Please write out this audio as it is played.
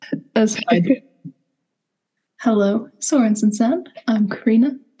As I do. Hello, Sorens and Sound. I'm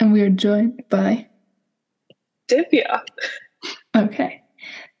Karina, and we are joined by Divya. Okay.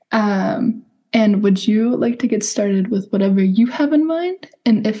 And would you like to get started with whatever you have in mind?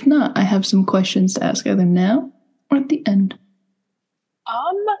 And if not, I have some questions to ask either now or at the end.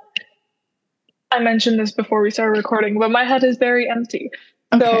 Um, I mentioned this before we started recording, but my head is very empty.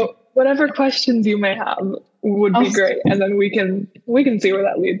 Okay. So whatever questions you may have would be great, and then we can see where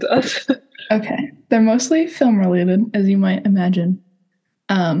that leads us. Okay. They're mostly film related, as you might imagine.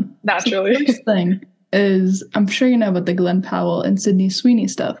 Naturally. So the first thing is, I'm sure you know about the Glenn Powell and Sydney Sweeney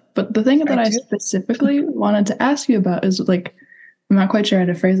stuff, but the thing that I specifically wanted to ask you about is, like, I'm not quite sure how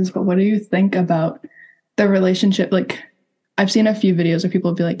to phrase this, but what do you think about the relationship? Like, I've seen a few videos where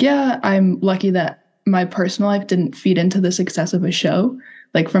people be like, yeah, I'm lucky that my personal life didn't feed into the success of a show,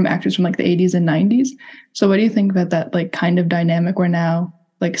 like from actors from like the 80s and 90s. So what do you think about that, like, kind of dynamic where now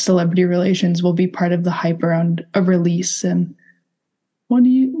like celebrity relations will be part of the hype around a release? And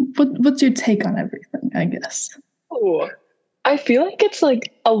what's your take on everything, I guess? Oh, I feel like it's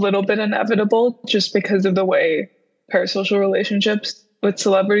like a little bit inevitable just because of the way parasocial relationships with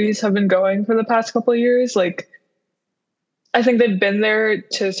celebrities have been going for the past couple of years. Like, I think they've been there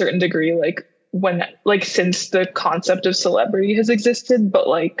to a certain degree, since the concept of celebrity has existed, but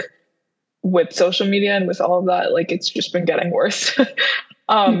like with social media and with all of that, like it's just been getting worse.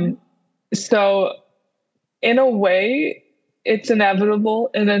 So in a way, it's inevitable.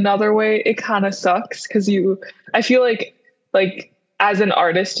 In another way, it kind of sucks because I feel like as an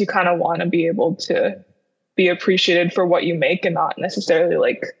artist, you kind of want to be able to be appreciated for what you make and not necessarily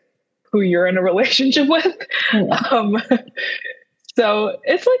like who you're in a relationship with. So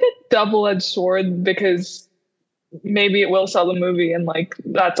it's like a double-edged sword because maybe it will sell the movie and like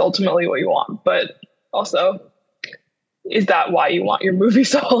that's ultimately what you want, but also, is that why you want your movie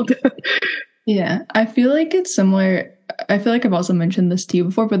sold? Yeah, I feel like it's similar. I feel like I've also mentioned this to you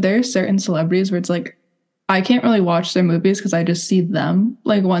before, but there are certain celebrities where it's like, I can't really watch their movies because I just see them.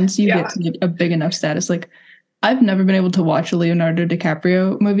 Like, once you get to like a big enough status, like I've never been able to watch a Leonardo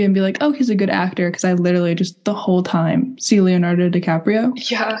DiCaprio movie and be like, oh, he's a good actor, because I literally just the whole time see Leonardo DiCaprio.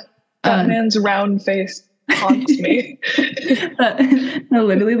 Yeah, that man's round face haunts me. No,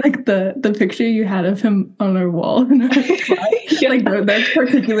 literally, like the picture you had of him on our wall, like that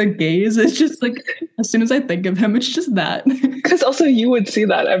particular gaze is just like, as soon as I think of him, it's just that. Because also you would see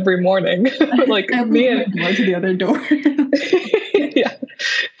that every morning, like me and door to the other door. Yeah,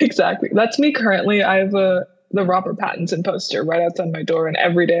 exactly. That's me currently. I have the Robert Pattinson poster right outside my door, and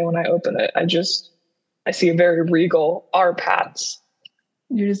every day when I open it, I see a very regal R. Pats.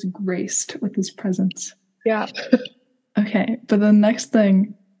 You're just graced with his presence. Yeah. Okay, but the next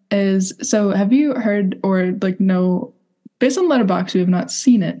thing is, so have you heard or like know, based on Letterboxd, we have not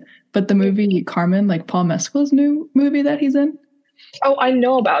seen it, but the movie Carmen, like Paul Mescal's new movie that he's in? Oh, I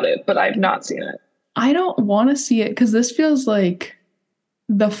know about it, but I've not seen it. I don't want to see it because this feels like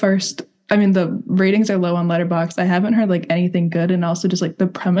the ratings are low on Letterboxd. I haven't heard like anything good, and also just like the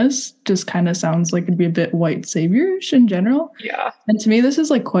premise just kind of sounds like it'd be a bit white savior-ish in general. Yeah. And to me, this is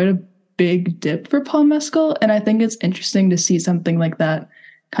like quite a big dip for Paul Mescal, and I think it's interesting to see something like that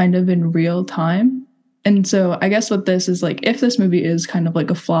kind of in real time. And so I guess what this is like, if this movie is kind of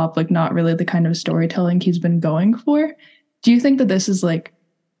like a flop, like not really the kind of storytelling he's been going for, do you think that this is like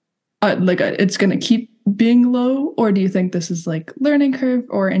it's going to keep being low, or do you think this is like learning curve,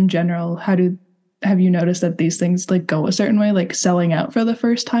 or in general, have you noticed that these things like go a certain way, like selling out for the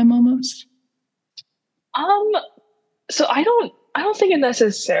first time almost? So I don't think it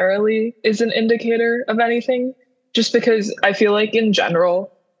necessarily is an indicator of anything, just because I feel like in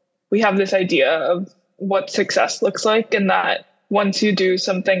general, we have this idea of what success looks like, and that once you do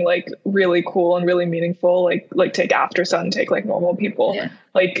something like really cool and really meaningful, like take After Sun, take like Normal People,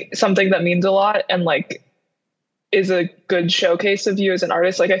 like something that means a lot and like is a good showcase of you as an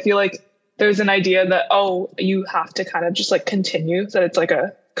artist. Like, I feel like there's an idea that, oh, you have to kind of just like continue, that it's like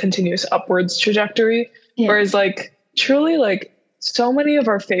a continuous upwards trajectory. Yeah. Whereas like truly, like so many of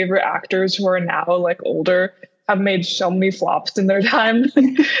our favorite actors who are now like older have made so many flops in their time.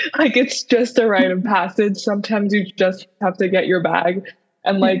 Like, it's just a rite of passage. Sometimes you just have to get your bag,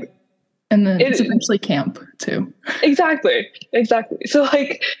 and like, and then it's eventually camp too. Exactly. So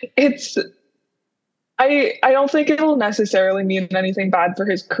like, I don't think it'll necessarily mean anything bad for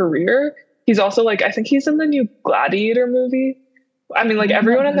his career. He's also like, I think he's in the new Gladiator movie. I mean, like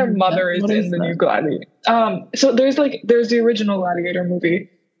everyone and their mother is in the new Gladiator. So there's the original Gladiator movie,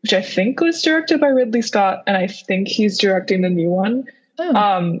 which I think was directed by Ridley Scott, and I think he's directing the new one.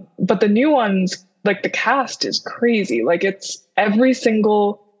 But the new one's like, the cast is crazy. Like, it's every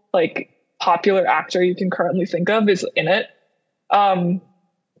single like popular actor you can currently think of is in it.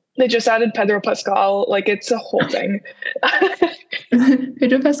 They just added Pedro Pascal. Like, it's a whole thing.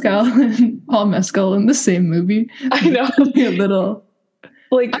 Pedro Pascal and Paul Mescal in the same movie. I know. A little.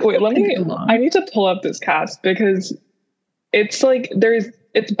 Like, wait, I need to pull up this cast because it's like,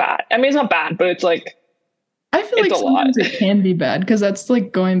 it's bad. I mean, it's not bad, but it's like, I feel like sometimes it can be bad because that's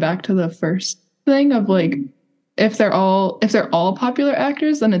like going back to the first thing of like, if they're all popular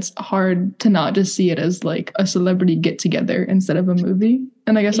actors, then it's hard to not just see it as like a celebrity get together instead of a movie.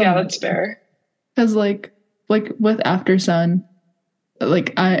 And I guess that's fair. Because like with After Sun,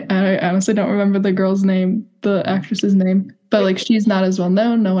 like I honestly don't remember the girl's name, the actress's name, but like she's not as well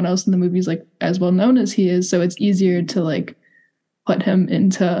known. No one else in the movie is like as well known as he is, so it's easier to like put him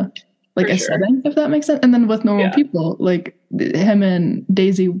into like a setting, if that makes sense. And then with normal people, like him and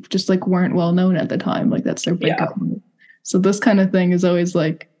Daisy just like weren't well known at the time. Like that's their breakup. So this kind of thing is always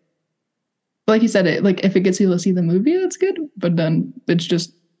like you said, it like if it gets you to see the movie, that's good. But then it's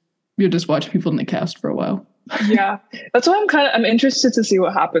just you just watch people in the cast for a while. Yeah, that's why I'm interested to see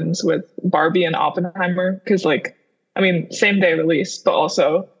what happens with Barbie and Oppenheimer because like I mean same day release, but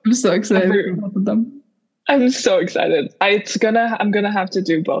also I'm so excited for both of them. I'm so excited. I'm gonna have to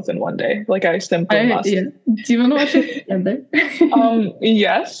do both in one day. Like I simply must. Yeah. Do you want to watch it together?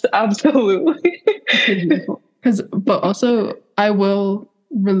 Yes, absolutely. But also I will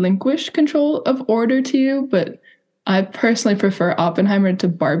relinquish control of order to you, but I personally prefer Oppenheimer to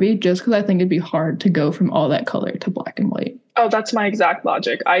Barbie just because I think it'd be hard to go from all that color to black and white. Oh, that's my exact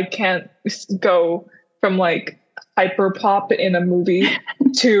logic. I can't go from like hyper pop in a movie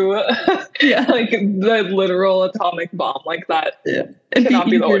to like the literal atomic bomb like that. Yeah. It cannot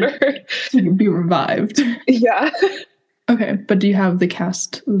be the order. To be revived. Yeah. Okay, but do you have the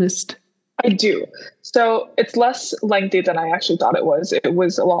cast list? I do. So it's less lengthy than I actually thought it was. It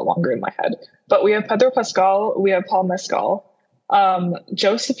was a lot longer in my head. But we have Pedro Pascal, we have Paul Mescal,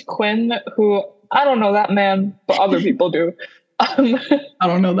 Joseph Quinn, who I don't know that man, but other people do. I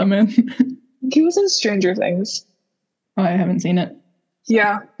don't know that man. He was in Stranger Things. Oh, I haven't seen it.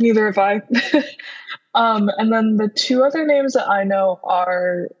 Yeah, neither have I. And then the two other names that I know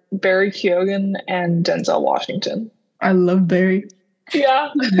are Barry Keoghan and Denzel Washington. I love Barry. Yeah.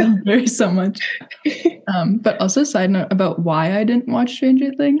 I love Barry so much. But also, side note about why I didn't watch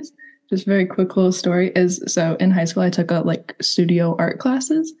Stranger Things. Just very quick little story is, so in high school I took like studio art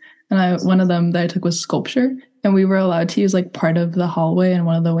classes, and one of them that I took was sculpture, and we were allowed to use like part of the hallway in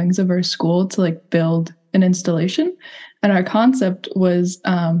one of the wings of our school to like build an installation. And our concept was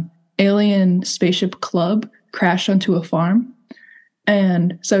alien spaceship club crashed onto a farm.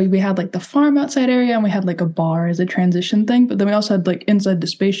 And so we had like the farm outside area, and we had like a bar as a transition thing, but then we also had like inside the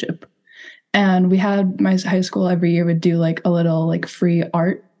spaceship. And we had, my high school every year would do like a little like free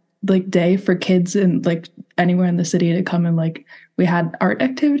art like day for kids and like anywhere in the city to come, and like we had art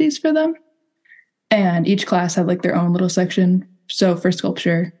activities for them, and each class had like their own little section. So for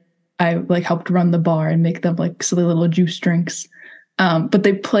sculpture, I like helped run the bar and make them like silly little juice drinks, but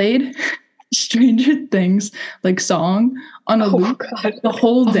they played Stranger Things like song on a loop the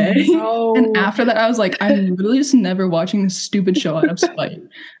whole day. Oh, no. And after that I was like, I'm literally just never watching this stupid show out of spite.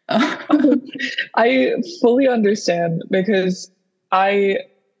 I fully understand because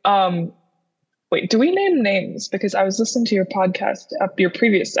wait, do we name names? Because I was listening to your podcast, your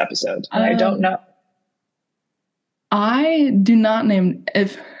previous episode, and I don't know. I do not name.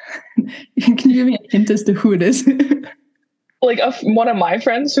 If can you give me a hint as to who it is? Like one of my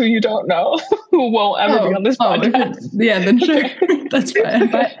friends who you don't know, who won't ever be on this podcast. Yeah, then sure, that's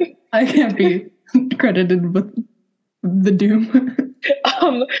fine. I can't be credited with the doom.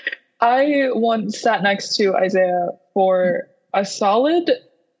 I once sat next to Isaiah for a solid.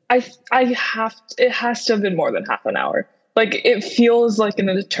 It has to have been more than half an hour. Like it feels like an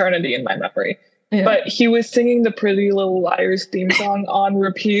eternity in my memory. Yeah. But he was singing the Pretty Little Liars theme song on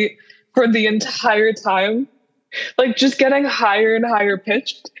repeat for the entire time, like just getting higher and higher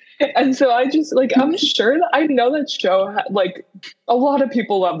pitched. And so I just like, I'm sure that I know that show, like a lot of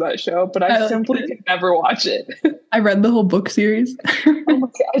people love that show, but I simply can never watch it. I read the whole book series. Oh my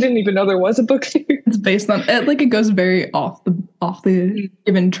God, I didn't even know there was a book series. It's based on it, like it goes very off the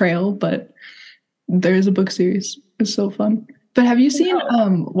given trail, but there is a book series. It's so fun. But have you seen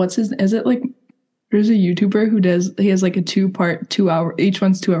is it like there's a YouTuber who he has like a 2-part 2 hour, each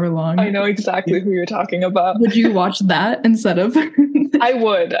one's 2 hour long. I know exactly who you're talking about. Would you watch that instead of I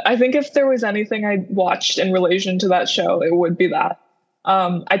would. I think if there was anything I watched in relation to that show, it would be that.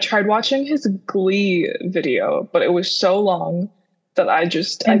 I tried watching his Glee video, but it was so long that I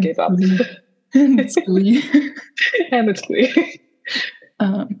gave up. And it's Glee. And it's Glee.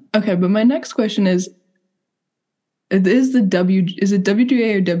 Okay, but my next question is it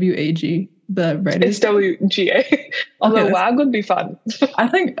WGA or WAG? The writers? It's WGA. Although Okay, WAG would be fun. I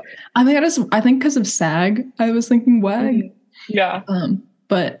think because of SAG, I was thinking WAG. Mhm. Yeah.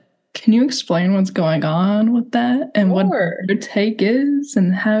 But can you explain what's going on with that and what your take is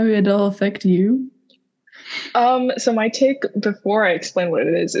and how it'll affect you? So my take before I explain what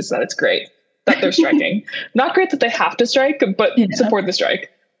it is that it's great that they're striking. Not great that they have to strike, but support the strike.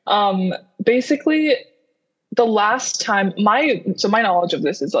 Basically, the last time my knowledge of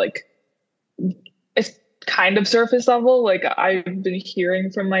this is like it's kind of surface level. Like I've been hearing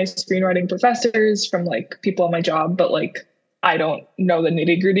from my screenwriting professors, from like people on my job, but like I don't know the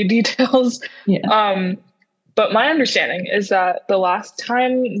nitty-gritty details. Yeah. But my understanding is that the last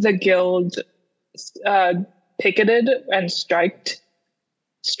time the guild picketed and striked.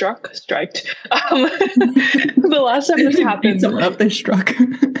 The last time this happened, someone up, they struck.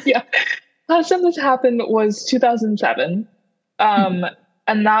 Yeah, last time this happened was 2007, and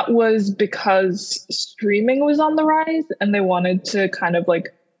that was because streaming was on the rise, and they wanted to kind of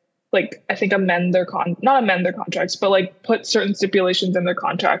like I think not amend their contracts, but like put certain stipulations in their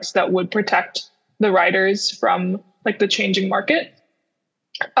contracts that would protect the writers from like the changing market,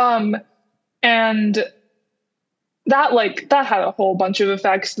 and that had a whole bunch of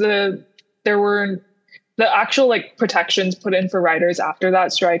effects. There were the actual like protections put in for writers after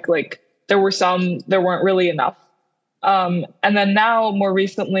that strike. Like there weren't really enough. And then now more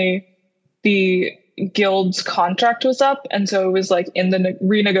recently, the guild's contract was up. And so it was like in the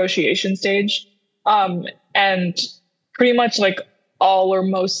renegotiation stage. And pretty much like all or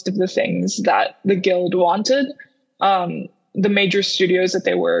most of the things that the guild wanted, the major studios that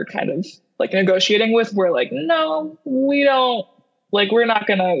they were kind of like negotiating with were like, no, we don't, like, we're not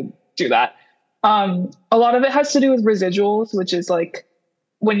gonna do that. A lot of it has to do with residuals, which is like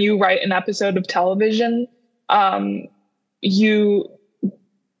when you write an episode of television, you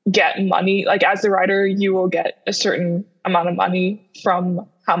get money, like as the writer, you will get a certain amount of money from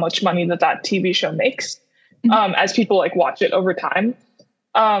how much money that TV show makes, as people like watch it over time.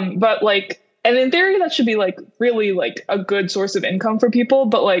 But like, and in theory, that should be like really like a good source of income for people.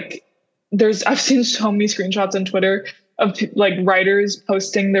 But like, I've seen so many screenshots on Twitter of like writers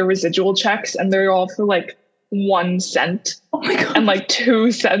posting their residual checks, and they're all for like 1 cent and like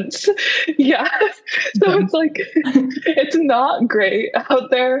 2 cents. Yeah. So it's like, it's not great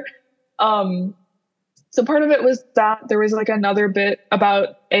out there. So part of it was that there was like another bit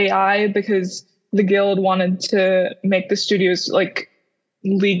about AI, because the guild wanted to make the studios like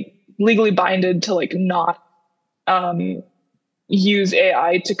legally binded to like not, use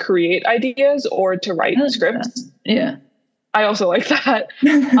AI to create ideas or to write scripts. Yeah. I also like that.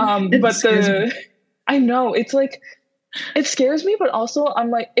 But I know it's like, it scares me, but also I'm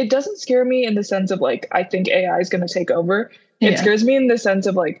like, it doesn't scare me in the sense of like, I think AI is going to take over. It scares me in the sense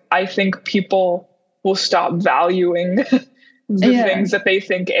of like, I think people will stop valuing the things that they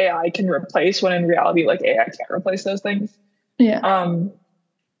think AI can replace, when in reality, like AI can't replace those things. Yeah.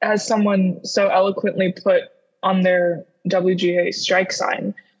 As someone so eloquently put on their WGA strike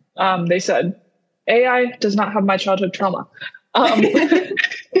sign, they said, AI does not have my childhood trauma. I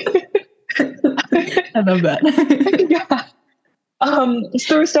love that. Yeah.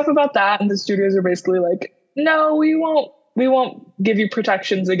 So there was stuff about that, and the studios are basically like, no, we won't give you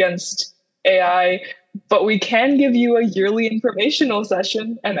protections against AI, but we can give you a yearly informational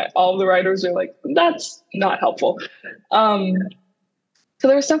session. And all the writers are like, that's not helpful. So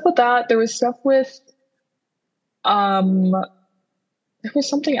there was stuff with that. There was stuff with there was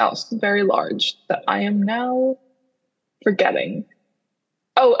something else very large that I am now forgetting.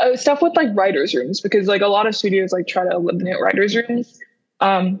 Stuff with like writers' rooms, because like a lot of studios like try to eliminate writers' rooms,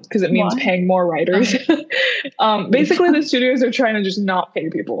 because it means paying more writers. Basically, the studios are trying to just not pay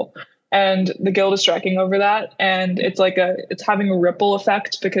people, and the guild is striking over that. And it's having a ripple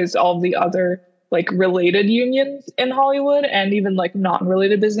effect, because all the other like related unions in Hollywood, and even like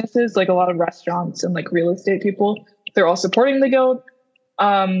non-related businesses, like a lot of restaurants and like real estate people, they're all supporting the guild.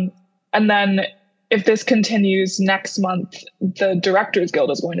 And then if this continues next month, the Directors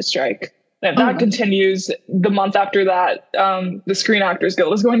Guild is going to strike. And if that continues, the month after that, the Screen Actors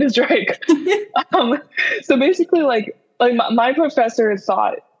Guild is going to strike. So basically, like my professor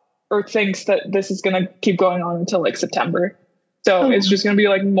thought or thinks that this is going to keep going on until like September. So it's just going to be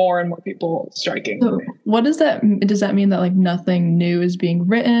like more and more people striking. So what does that mean, that like nothing new is being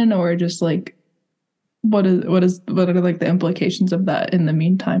written, or just like what are like the implications of that in the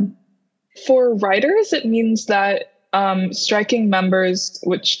meantime? For writers, it means that striking members,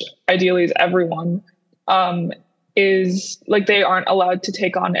 which ideally is everyone, is like they aren't allowed to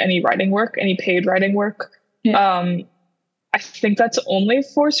take on any writing work, any paid writing work. I think that's only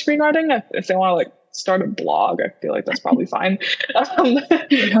for screenwriting. If they want to like start a blog, I feel like that's probably fine. But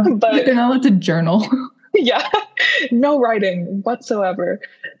they're not allowed to journal. Yeah, no writing whatsoever.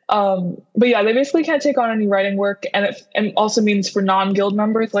 But yeah, they basically can't take on any writing work, and it also means for non-guild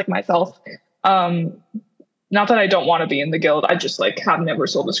members like myself. Not that I don't want to be in the guild, I just like have never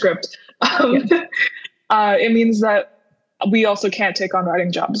sold a script. It means that we also can't take on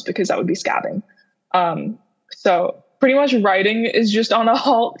writing jobs because that would be scabbing. So pretty much writing is just on a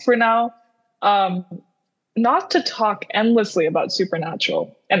halt for now. Not to talk endlessly about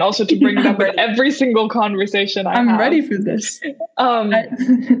Supernatural and also to bring it up in every single conversation I'm ready for this.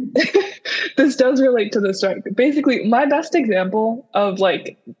 This does relate to the strike. Basically, my best example of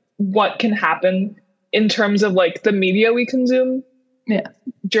like what can happen in terms of like the media we consume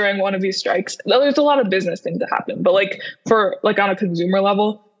during one of these strikes. There's a lot of business things that happen, but like for like on a consumer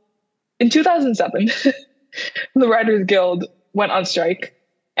level, in 2007, the Writers Guild went on strike,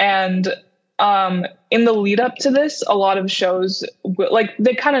 and in the lead up to this, a lot of shows like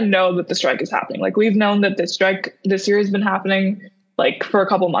they kind of know that the strike is happening. Like we've known that this strike this year has been happening like for a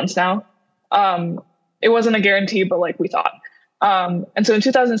couple months now. It wasn't a guarantee, but like we thought. And so in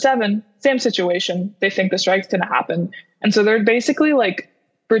 2007, same situation. They think the strike's going to happen. And so they're basically like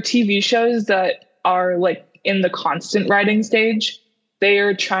for TV shows that are like in the constant writing stage, they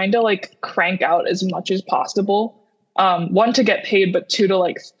are trying to like crank out as much as possible. One, to get paid, but two, to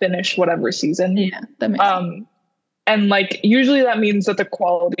like finish whatever season. Yeah, that makes sense. And like usually that means that the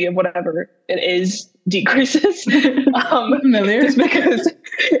quality of whatever it is decreases. Familiar. Just because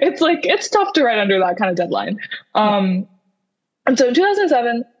it's tough to write under that kind of deadline. And so in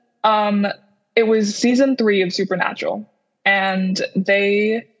 2007, it was season 3 of Supernatural, and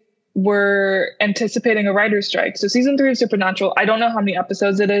they were anticipating a writer's strike. So season 3 of Supernatural, I don't know how many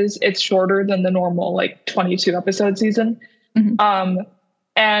episodes it is. It's shorter than the normal like 22 episode season. Mm-hmm.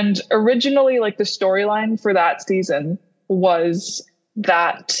 And originally like the storyline for that season was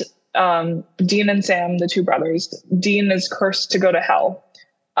that Dean and Sam, the two brothers, Dean is cursed to go to hell.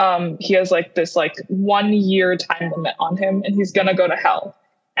 He has like this like 1 year time limit on him, and he's gonna go to hell.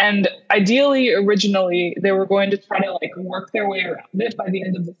 And ideally, originally, they were going to try to like work their way around it by the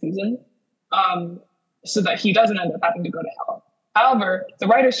end of the season, so that he doesn't end up having to go to hell. However, the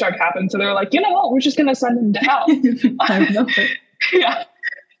writer's strike happened, so they're like, you know what, we're just gonna send him to hell. Yeah.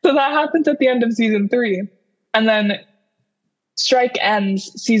 So that happens at the end of season 3, and then strike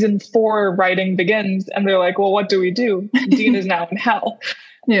ends. Season 4 writing begins, and they're like, well, what do we do? Dean is now in hell.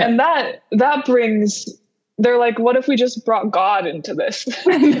 Yeah. And that brings, they're like, what if we just brought God into this? So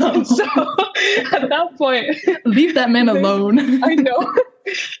at that point, leave that man alone. I know.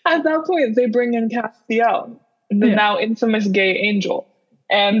 At that point, they bring in Castiel, the now infamous gay angel.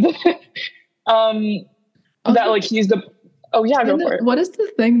 And that like he's the, go for it. What is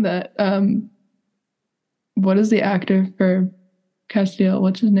the thing that, what is the actor for Castiel?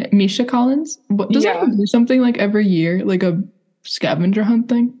 What's his name? Misha Collins? Doesn't he do something like every year, like a scavenger hunt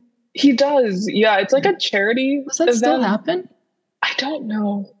thing? He does. Yeah, it's like a charity. Does that still happen? I don't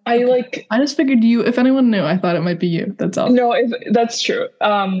know. I just figured if anyone knew, I thought it might be you. That's all. No, that's true.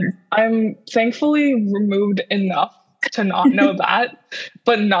 I'm thankfully removed enough to not know that,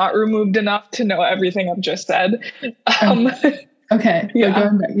 but not removed enough to know everything I've just said. Okay. Yeah.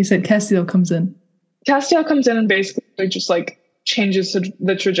 Going back, you said Castiel comes in. Castiel comes in and basically just like changes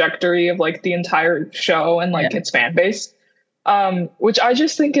the trajectory of like the entire show and like its fan base. Which I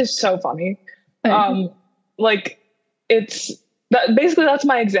just think is so funny. Like it's that basically that's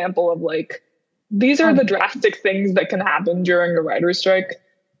my example of like, these are the drastic things that can happen during a writer's strike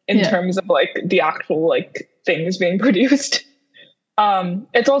in terms of like the actual like things being produced.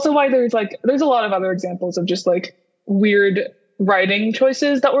 It's also why there's a lot of other examples of just like weird writing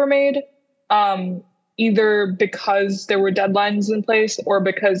choices that were made, either because there were deadlines in place or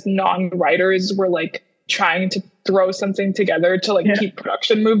because non-writers were like trying to throw something together to like keep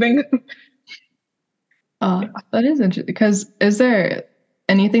production moving. That is interesting, because is there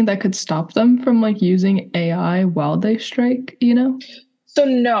anything that could stop them from like using AI while they strike, you know? So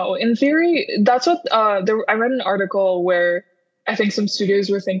no, in theory, that's what I read an article where I think some studios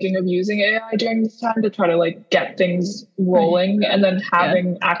were thinking of using AI during this time to try to like get things rolling and then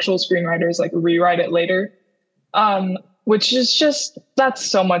having actual screenwriters like rewrite it later. Which is just, that's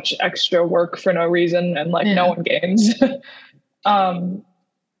so much extra work for no reason, and like no one gains.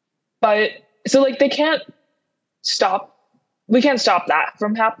 But so like we can't stop that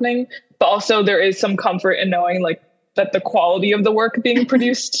from happening, but also there is some comfort in knowing like that the quality of the work being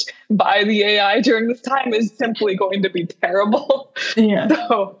produced by the AI during this time is simply going to be terrible. Yeah.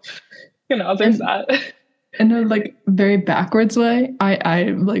 So, there's that. In a like very backwards way,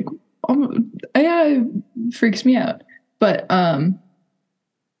 I like AI freaks me out. But I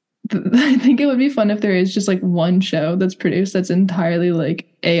think it would be fun if there is just like one show that's produced that's entirely like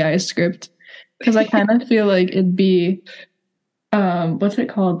AI script. Because I kind of feel like it'd be what's it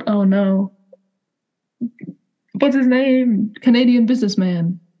called? Oh no. What's his name? Canadian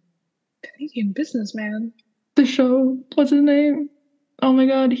Businessman. Canadian Businessman. The show. What's his name? Oh my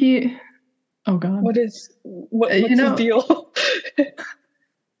god, oh god. What's his deal?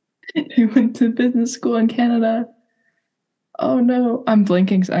 He went to business school in Canada. Oh no, I'm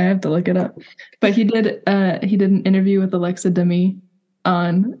blinking, so I have to look it up. But he did an interview with Alexa Demie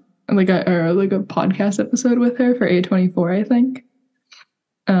on like a podcast episode with her for A24, I think.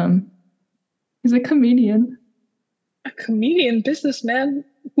 He's a comedian. A comedian businessman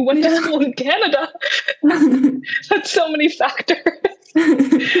who went to school in Canada. That's so many factors.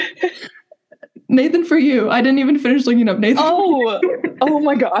 Nathan, for you. I didn't even finish looking up Nathan. Oh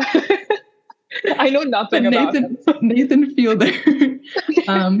my god. I know nothing about him. Nathan Fielder.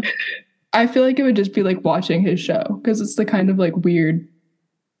 I feel like it would just be like watching his show because it's the kind of like weird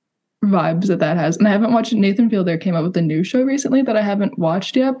vibes that has. And I haven't watched. Nathan Fielder came up with a new show recently that I haven't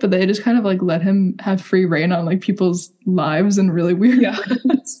watched yet, but they just kind of like let him have free reign on like people's lives in really weird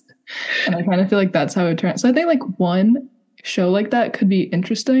ways. And I kind of feel like that's how it turns. So I think like one show like that could be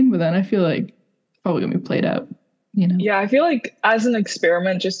interesting, but then I feel like probably gonna be played out, Yeah, I feel like as an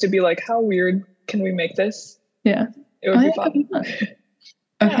experiment, just to be like, how weird can we make this? Yeah, it would be fun.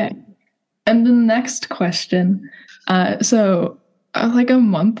 Okay, and the next question. So like a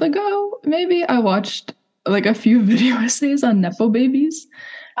month ago, maybe I watched like a few video essays on nepo babies,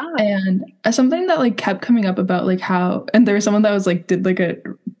 and something that like kept coming up about like how, and there was someone that was like did like a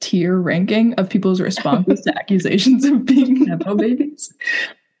tier ranking of people's responses to accusations of being nepo babies.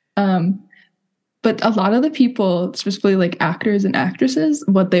 But a lot of the people, specifically like actors and actresses,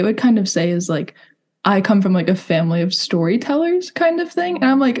 what they would kind of say is like, I come from like a family of storytellers kind of thing. And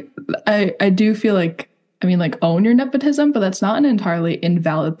I'm like, I do feel like, I mean, like own your nepotism, but that's not an entirely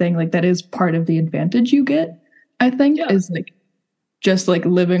invalid thing. Like that is part of the advantage you get, I think, is like just like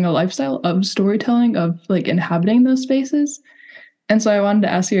living a lifestyle of storytelling, of like inhabiting those spaces. And so I wanted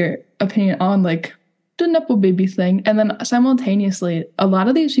to ask your opinion on like the nepo baby thing. And then simultaneously, a lot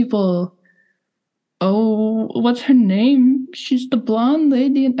of these people, oh, what's her name? She's the blonde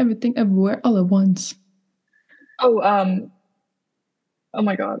lady and everything everywhere all at once. Oh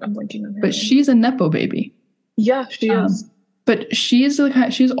my god, I'm blanking on her. But she's a nepo baby. Yeah, she is. But she's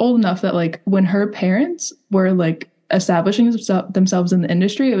old enough that like when her parents were like establishing themselves in the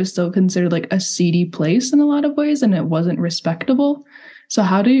industry, it was still considered like a seedy place in a lot of ways, and it wasn't respectable. So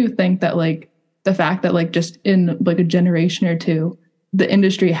how do you think that like the fact that like just in like a generation or two, the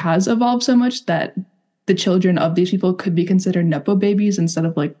industry has evolved so much that the children of these people could be considered nepo babies instead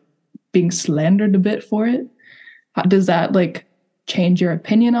of like being slandered a bit for it? Does that like change your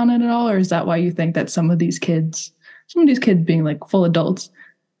opinion on it at all? Or is that why you think that some of these kids being like full adults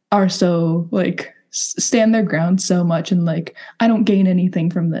are so like stand their ground so much and like, I don't gain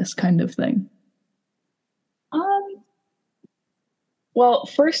anything from this kind of thing? Well,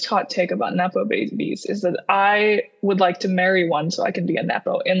 first hot take about nepo babies is that I would like to marry one so I can be a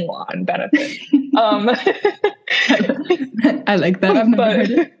nepo in-law and benefit. I like that. I've never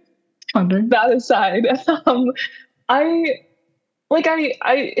heard it. That aside,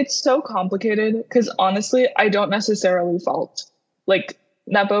 it's so complicated because honestly, I don't necessarily fault like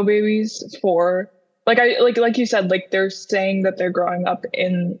nepo babies for like you said, like they're saying that they're growing up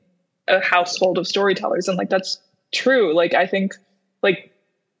in a household of storytellers, and like that's true. Like I think like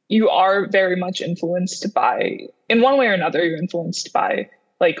you are very much influenced by, in one way or another, you're influenced by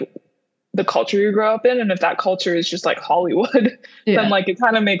like the culture you grow up in. And if that culture is just like Hollywood, then like it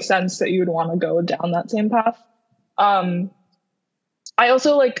kind of makes sense that you would want to go down that same path. I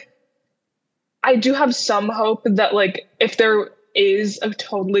also like, I do have some hope that like if there is a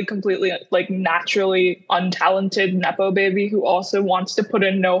totally completely like naturally untalented nepo baby who also wants to put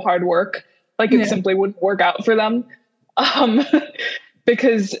in no hard work, like it simply wouldn't work out for them.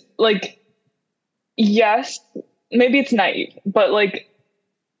 Because like, yes, maybe it's naive, but like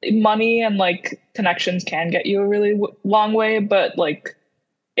money and like connections can get you a really long way. But like,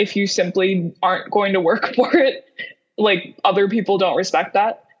 if you simply aren't going to work for it, like other people don't respect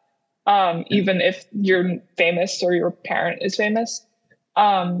that. Even if you're famous or your parent is famous.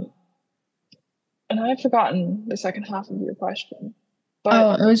 And I've forgotten the second half of your question.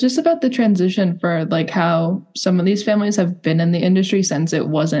 But it was just about the transition for like how some of these families have been in the industry since it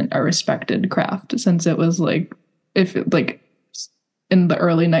wasn't a respected craft, since it was like, if like in the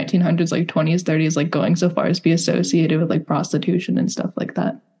early 1900s, like 20s, 30s, like going so far as be associated with like prostitution and stuff like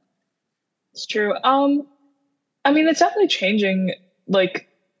that. it's true. I mean, it's definitely changing. Like,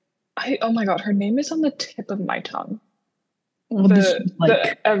 oh my God, her name is on the tip of my tongue. Well,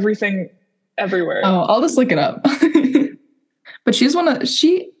 The everything everywhere. Oh, I'll just look it up. But she's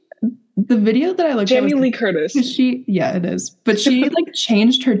the video that I looked Jamie at Lee Curtis. Yeah, it is. But she like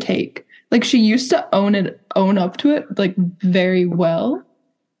changed her take. Like she used to own up to it like very well.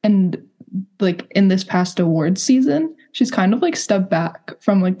 And like in this past awards season, she's kind of like stepped back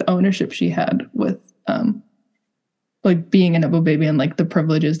from like the ownership she had with like being a nepo baby and like the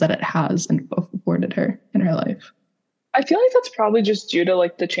privileges that it has and afforded her in her life. I feel like that's probably just due to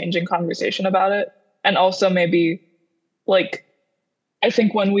like the changing conversation about it. And also maybe like, I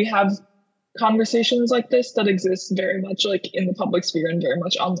think when we have conversations like this that exist very much like in the public sphere and very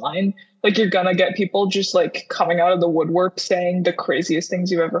much online, like you're gonna get people just like coming out of the woodwork saying the craziest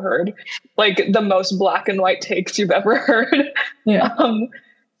things you've ever heard, like the most black and white takes you've ever heard. Yeah.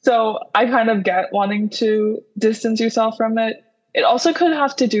 So I kind of get wanting to distance yourself from it. It also could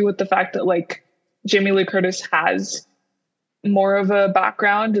have to do with the fact that like Jamie Lee Curtis has more of a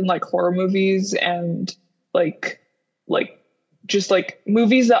background in like horror movies and like just like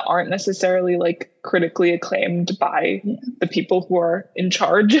movies that aren't necessarily like critically acclaimed by the people who are in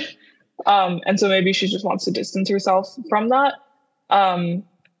charge. And so maybe she just wants to distance herself from that.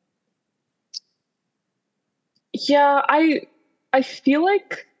 Yeah, I feel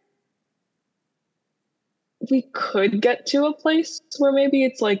like we could get to a place where maybe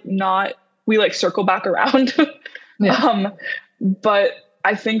it's like not, we like circle back around. Yeah. But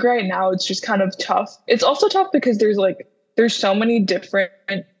I think right now it's just kind of tough. It's also tough because there's so many different,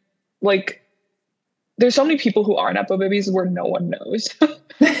 like, there's so many people who are nepo babies where no one knows.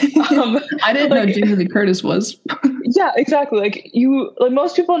 I didn't know Jamie Lee Curtis was. Yeah, exactly. Like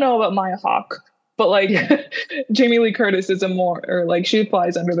most people know about Maya Hawke, but like Jamie Lee Curtis is she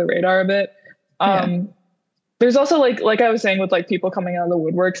flies under the radar a bit. There's also like I was saying with like people coming out of the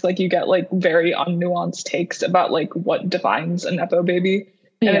woodworks, like you get like very unnuanced takes about like what defines a nepo baby.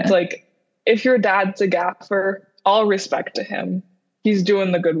 And it's like, if your dad's a gaffer, all respect to him. He's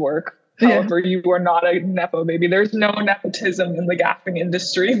doing the good work. However, you are not a nepo baby. There's no nepotism in the gaffing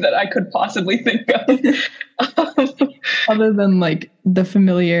industry that I could possibly think of. Other than like the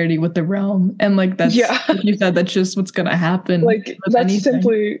familiarity with the realm. And like that's, like you said, that's just what's going to happen. Like that's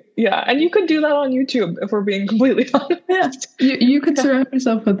simply, And you could do that on YouTube if we're being completely honest. Yeah. You could surround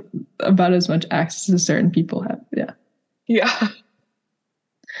yourself with about as much access as certain people have. Yeah. Yeah.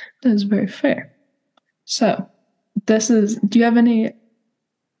 That is very fair. So do you have any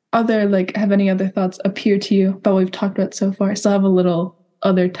other thoughts appear to you about what we've talked about so far? I still have a little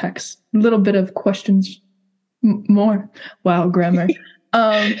bit of questions more. Wow, grammar.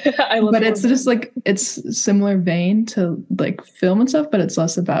 But it's just like, it's similar vein to like film and stuff, but it's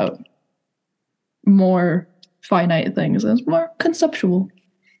less about more finite things. It's more conceptual.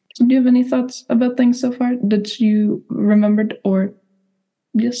 So do you have any thoughts about things so far that you remembered or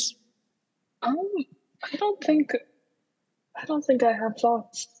yes? I don't think I have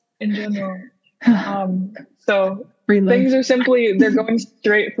thoughts in general. So things are simply, they're going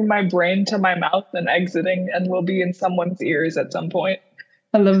straight from my brain to my mouth and exiting and will be in someone's ears at some point.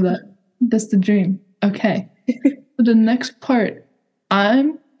 I love that. That's the dream. Okay. So the next part,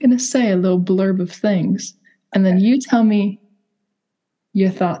 I'm going to say a little blurb of things, and then you tell me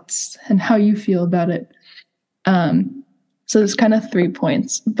your thoughts and how you feel about it. So there's kind of 3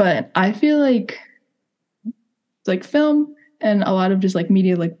 points, but I feel like film and a lot of just like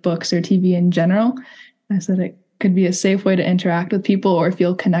media, like books or TV in general, I said it could be a safe way to interact with people or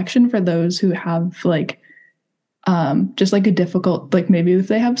feel connection for those who have like just like a difficult, like maybe if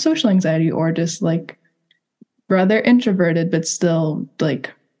they have social anxiety or just like rather introverted but still like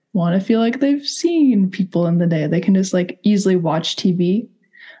want to feel like they've seen people in the day. They can just like easily watch TV.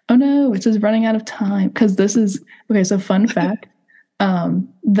 Oh no, it says running out of time, because this is okay. So fun fact,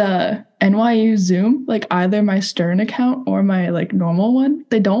 the NYU Zoom, like either my Stern account or my like normal one,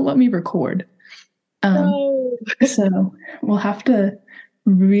 they don't let me record. No. So we'll have to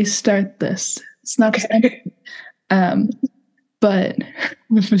restart this. It's not the same. But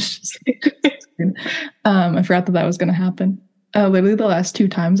I forgot that was going to happen. Literally the last 2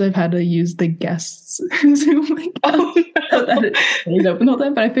 times I've had to use the guests Zoom account. Stayed open all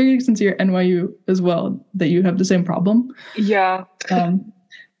time, but I figured since you're NYU as well that you have the same problem. Yeah.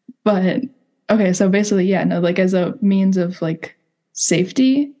 But okay, so basically, like as a means of like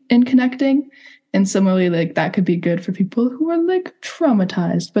safety in connecting. And similarly, like that could be good for people who are like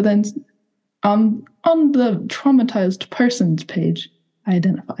traumatized. But then on the traumatized persons page, I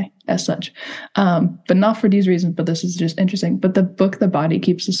identify as such, but not for these reasons. But this is just interesting. But the book, The Body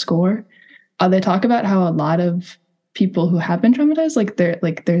Keeps the Score, they talk about how a lot of people who have been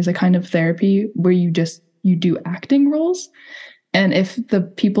traumatized, there's a kind of therapy where you do acting roles. And if the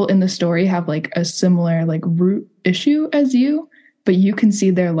people in the story have like a similar like root issue as you, but you can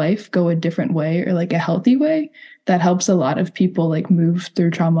see their life go a different way or like a healthy way, that helps a lot of people like move through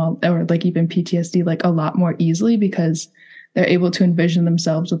trauma or like even PTSD like a lot more easily because they're able to envision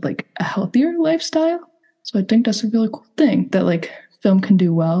themselves with like a healthier lifestyle. So I think that's a really cool thing that like film can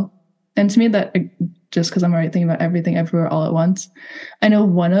do well. And to me, that just because I'm already thinking about everything everywhere all at once, I know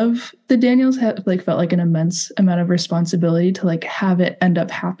one of the Daniels had like felt like an immense amount of responsibility to like have it end up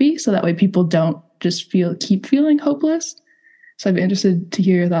happy, so that way people don't just keep feeling hopeless. So I'd be interested to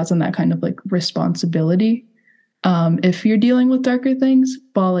hear your thoughts on that kind of like responsibility. If you're dealing with darker things,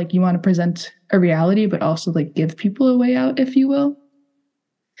 while like you want to present a reality, but also like give people a way out, if you will.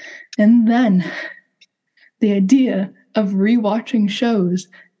 And then the idea of rewatching shows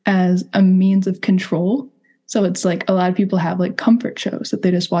as a means of control. So it's like a lot of people have like comfort shows that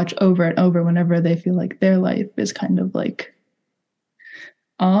they just watch over and over whenever they feel like their life is kind of like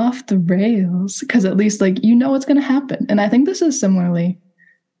off the rails, because at least like you know what's going to happen. And I think this is similarly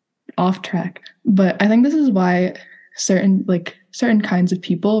off track, but I think this is why certain kinds of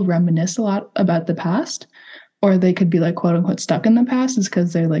people reminisce a lot about the past, or they could be like quote unquote stuck in the past, is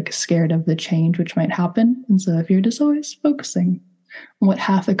because they're like scared of the change which might happen. And so if you're just always focusing on what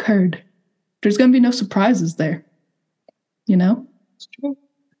hath occurred, there's going to be no surprises there, you know? It's true.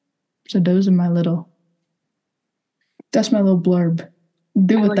 So that's my little blurb.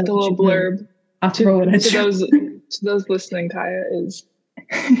 I like the little blurb. I'll throw it at you. To those listening, Kaya is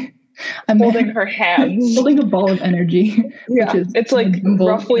I'm holding her hands. Holding a ball of energy. Yeah, it's like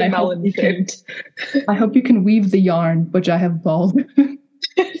roughly melon shaped. I hope you can weave the yarn, which I have balled.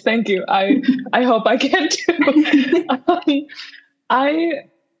 Thank you. I hope I can too.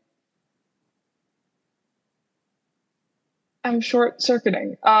 I'm short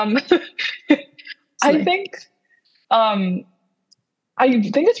circuiting. I think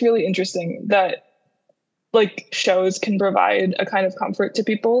it's really interesting that like shows can provide a kind of comfort to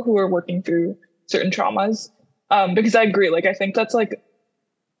people who are working through certain traumas. Because I agree, like I think that's like,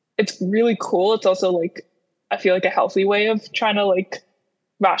 it's really cool. It's also like, I feel like a healthy way of trying to like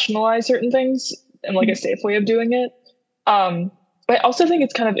rationalize certain things and like a safe way of doing it. But I also think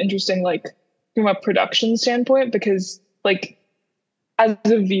it's kind of interesting, like from a production standpoint, because like as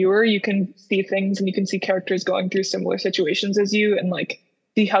a viewer, you can see things and you can see characters going through similar situations as you and like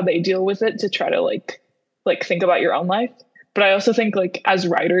see how they deal with it to try to like think about your own life. But I also think like as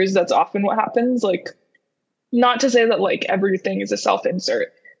writers, that's often what happens. Like, not to say that like everything is a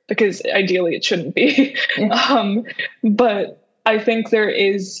self-insert, because ideally it shouldn't be. Yeah. But I think there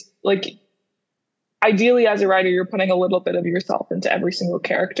is like, ideally as a writer, you're putting a little bit of yourself into every single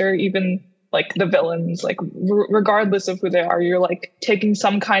character, even like the villains, like regardless of who they are, you're like taking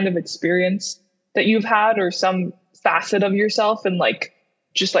some kind of experience that you've had or some facet of yourself and like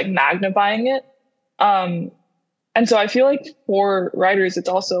just like magnifying it. And so I feel like for writers, it's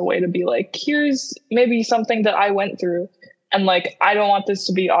also a way to be like, here's maybe something that I went through. And like, I don't want this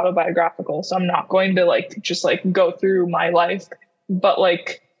to be autobiographical. So I'm not going to like, just like go through my life, but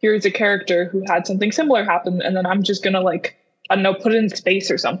like, here's a character who had something similar happen. And then I'm just going to like, I don't know, put it in space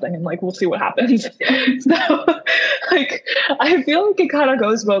or something. And like, we'll see what happens. So like, I feel like it kind of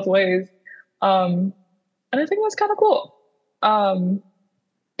goes both ways. And I think that's kind of cool.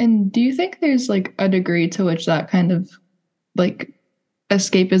 And do you think there's like a degree to which that kind of like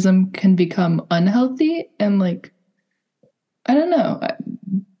escapism can become unhealthy? And like, I don't know,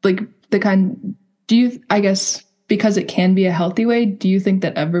 like I guess because it can be a healthy way, do you think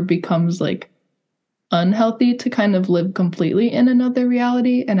that ever becomes like unhealthy to kind of live completely in another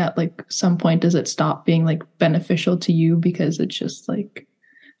reality? And at like some point, does it stop being like beneficial to you because it's just like,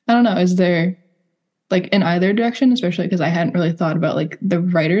 I don't know, is there like in either direction, especially because I hadn't really thought about like the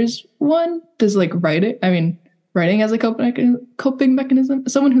writer's one. Does like writing as a coping mechanism?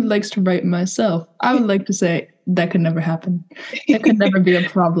 Someone who likes to write myself, I would like to say that could never happen. It could never be a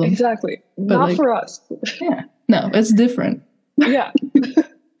problem. Exactly. But not like, for us. Yeah. No, it's different. Yeah.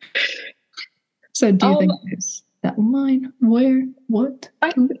 So do you think there's that line where, what?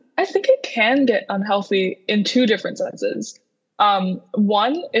 I think it can get unhealthy in two different senses.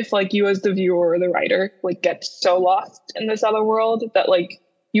 One, if like you as the viewer or the writer like get so lost in this other world that like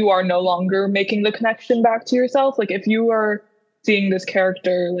you are no longer making the connection back to yourself. Like if you are seeing this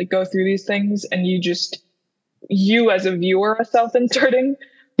character like go through these things, and you as a viewer are self-inserting,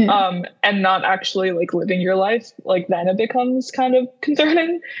 and not actually like living your life, like then it becomes kind of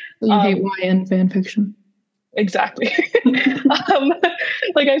concerning. So you hate YN fan fiction. Exactly.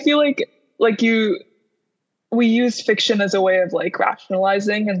 Like I feel like we use fiction as a way of like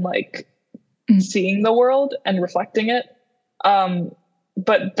rationalizing and like seeing the world and reflecting it.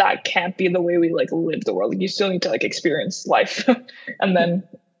 But that can't be the way we like live the world. Like, you still need to like experience life and then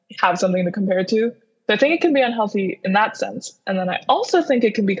have something to compare to. So I think it can be unhealthy in that sense. And then I also think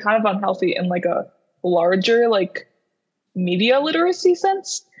it can be kind of unhealthy in like a larger like media literacy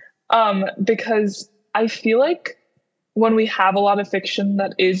sense. Because I feel like when we have a lot of fiction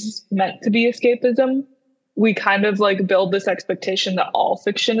that is meant to be escapism, we kind of like build this expectation that all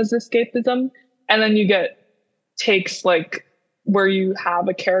fiction is escapism. And then you get takes like where you have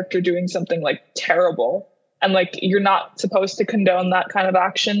a character doing something like terrible, and like you're not supposed to condone that kind of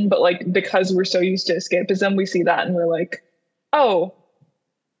action, but like because we're so used to escapism, we see that and we're like, oh,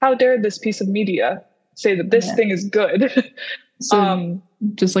 how dare this piece of media say that this thing is good. So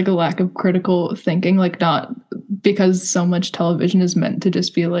just like a lack of critical thinking, like not because so much television is meant to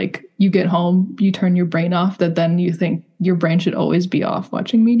just be like, you get home, you turn your brain off, that then you think your brain should always be off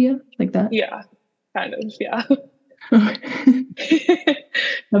watching media like that. Yeah, kind of. Yeah.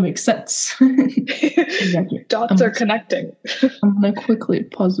 That makes sense. Exactly. Dots are connecting. I'm going to quickly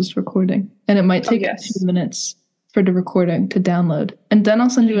pause this recording, and it might take 2 minutes for the recording to download, and then I'll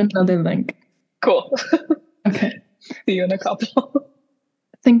send you another link. Cool. Okay. See you in a couple.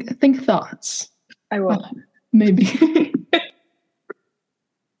 Think thoughts. I will. Maybe.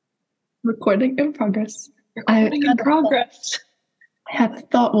 Recording in progress. Recording in progress. I had a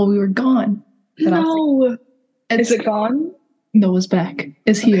thought while we were gone. No. Is it gone? No, it's back.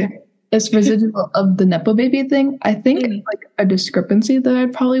 It's here. Okay. It's residual of the nepo baby thing. I think like a discrepancy that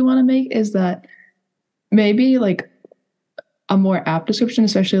I'd probably want to make is that maybe like a more apt description,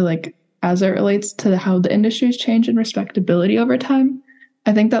 especially like as it relates to how the industry's changed in respectability over time.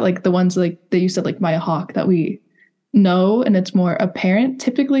 I think that like the ones like that you said, like Maya Hawke, that we know and it's more apparent,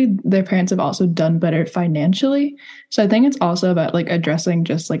 typically their parents have also done better financially. So I think it's also about like addressing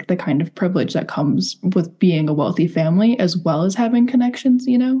just like the kind of privilege that comes with being a wealthy family as well as having connections,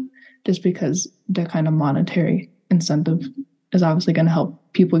 you know, just because the kind of monetary incentive is obviously going to help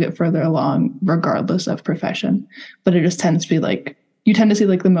people get further along regardless of profession. But it just tends to be like, you tend to see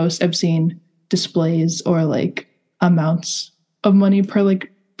like the most obscene displays or like amounts of money per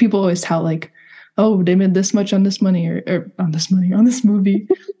like, people always tout like, oh, they made this much on this money or on this movie.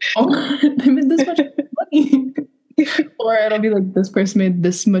 Oh, they made this much money. Or it'll be like, this person made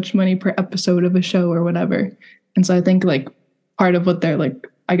this much money per episode of a show or whatever. And so I think like part of what they're like,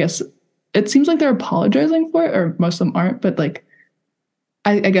 I guess it seems like they're apologizing for it, or most of them aren't, but like,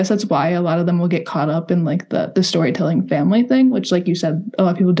 I guess that's why a lot of them will get caught up in like the storytelling family thing, which like you said, a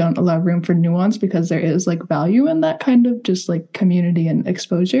lot of people don't allow room for nuance because there is like value in that kind of just like community and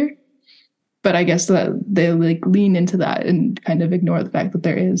exposure. But I guess that they like lean into that and kind of ignore the fact that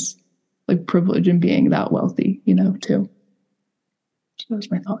there is like privilege in being that wealthy, you know, too. So that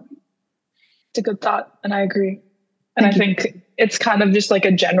was my thought. It's a good thought, and I agree. And I think it's kind of just like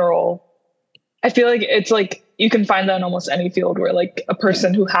a general, I feel like it's like you can find that in almost any field where like a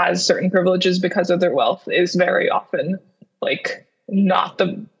person who has certain privileges because of their wealth is very often like not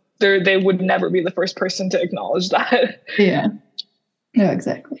they would never be the first person to acknowledge that. Yeah. No,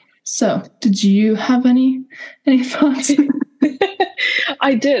 exactly. So, did you have any thoughts?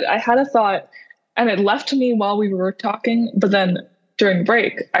 I did. I had a thought, and it left me while we were talking, but then during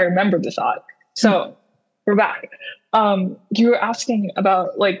break, I remembered the thought. So, we're back. You were asking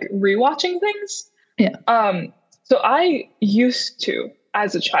about like rewatching things. Yeah. So I used to,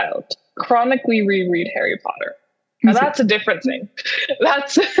 as a child, chronically reread Harry Potter. Now that's a different thing.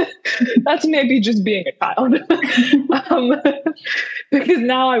 That's maybe just being a child. Because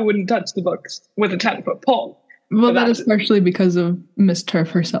now I wouldn't touch the books with a 10-foot pole. Well, that is partially because of Miss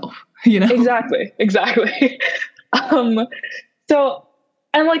Turf herself, you know? Exactly. So,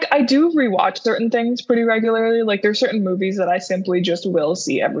 and like I do rewatch certain things pretty regularly. Like there's certain movies that I simply just will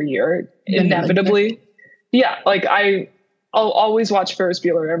see every year, inevitably. Yeah, like I'll always watch Ferris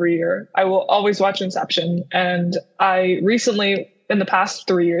Bueller every year. I will always watch Inception. And I recently, in the past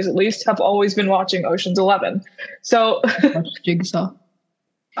 3 years at least, have always been watching Ocean's 11. So Jigsaw.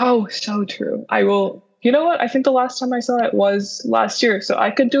 Oh, so true. I will, you know what? I think the last time I saw it was last year. So I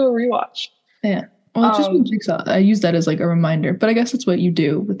could do a rewatch. Yeah. Well, it's just with Jigsaw. I use that as like a reminder, but I guess it's what you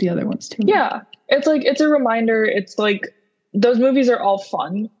do with the other ones too. Yeah. It's like, it's a reminder. It's like, those movies are all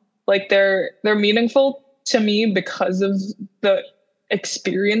fun. Like they're meaningful to me because of the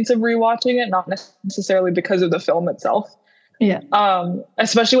experience of rewatching it, not necessarily because of the film itself. Yeah.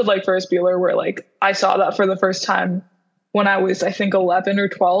 Especially with like Ferris Bueller, where like I saw that for the first time when I was, I think, 11 or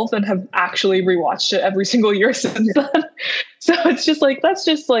 12, and have actually rewatched it every single year since then. So it's just like, that's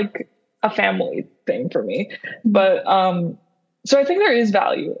just like a family thing for me. But so I think there is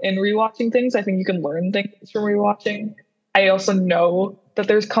value in rewatching things. I think you can learn things from rewatching. I also know that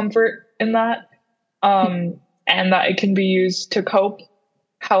there's comfort in that, and that it can be used to cope.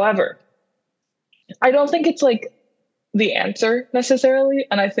 However, I don't think it's like the answer necessarily.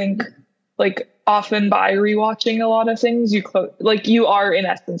 And I think like often by rewatching a lot of things, you are in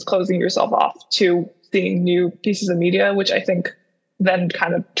essence closing yourself off to seeing new pieces of media, which I think then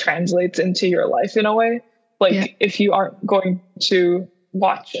kind of translates into your life in a way. Like if you aren't going to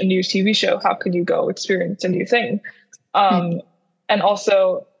watch a new TV show, how can you go experience a new thing? And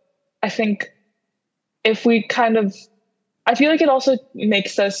also I think if we kind of, I feel like it also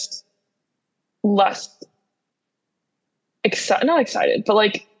makes us less not excited, but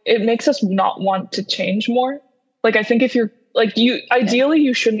like it makes us not want to change more. Like I think if you're like ideally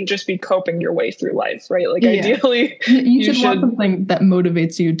you shouldn't just be coping your way through life, right? Like ideally you should want something that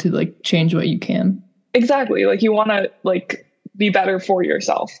motivates you to like change what you can. Exactly. Like you want to like be better for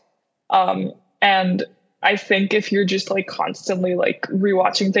yourself. And I think if you're just like constantly like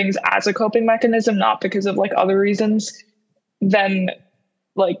rewatching things as a coping mechanism, not because of like other reasons, then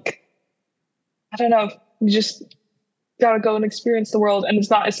like I don't know, you just gotta go and experience the world. And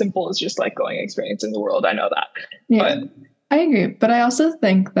it's not as simple as just like going and experiencing the world. I know that. Yeah, but I agree. But I also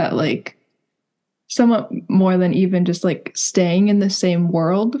think that like somewhat more than even just like staying in the same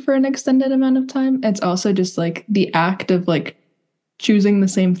world for an extended amount of time, it's also just like the act of like choosing the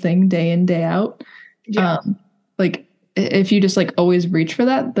same thing day in, day out. Like if you just like always reach for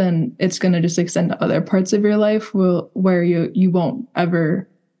that, then it's going to just extend to other parts of your life where you won't ever,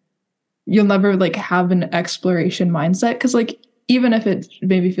 you'll never like have an exploration mindset. Cause like, even if it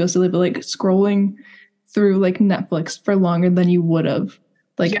maybe feels silly, but like scrolling through like Netflix for longer than you would have,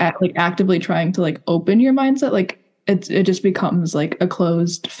 like actively trying to like open your mindset, like it just becomes like a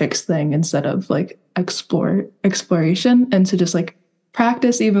closed fixed thing instead of like exploration. And to just like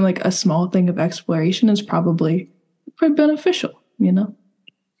practice even like a small thing of exploration is probably quite beneficial, you know?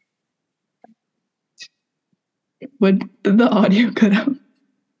 Would the audio cut out?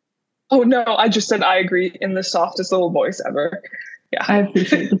 Oh no, I just said I agree in the softest little voice ever. Yeah. I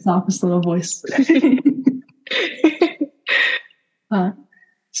appreciate the softest little voice.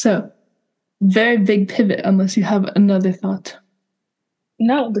 So very big pivot unless you have another thought.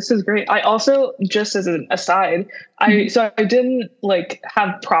 No, this is great. I also, just as an aside, so I didn't like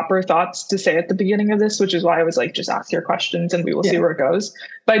have proper thoughts to say at the beginning of this, which is why I was like, just ask your questions and we will see where it goes.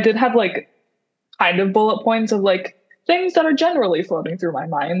 But I did have like kind of bullet points of like things that are generally floating through my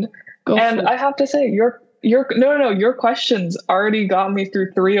mind. I have to say, your questions already got me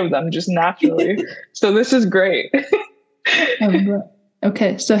through 3 of them just naturally. So this is great.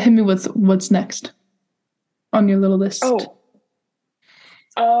 Okay, so hit me with what's next on your little list.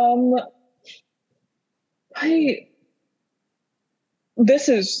 This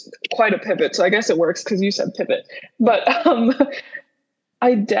is quite a pivot, so I guess it works because you said pivot. But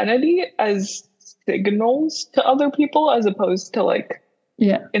identity as signals to other people as opposed to like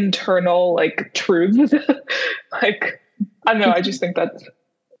internal like truth. Like I don't know, I just think that's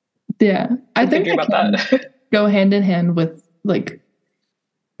I think thinking about that go hand in hand with like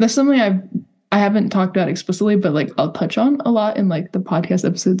that's something I haven't talked about explicitly, but like I'll touch on a lot in like the podcast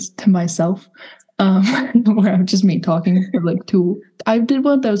episodes to myself, where I'm just me talking for like 2. I did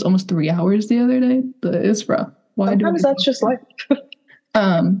one that was almost 3 hours the other day, but it's rough. Sometimes that's just life.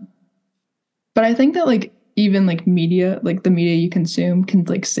 But I think that like even like media, like the media you consume can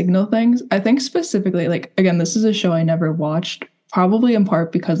like signal things. I think specifically, like again, this is a show I never watched, probably in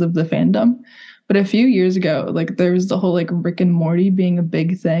part because of the fandom. But a few years ago, like there was the whole like Rick and Morty being a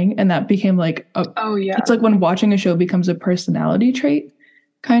big thing, and that became like it's like when watching a show becomes a personality trait,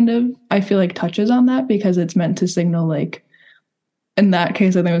 kind of. I feel like touches on that because it's meant to signal like, in that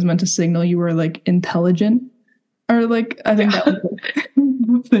case, I think it was meant to signal you were like intelligent, or like I think that was like,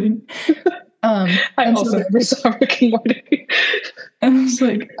 the thing. I also never saw Rick and Morty. I was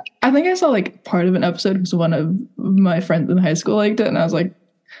like, I think I saw like part of an episode because one of my friends in high school liked it, and I was like,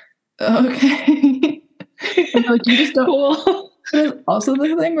 okay. And like you just don't. Cool. But it's also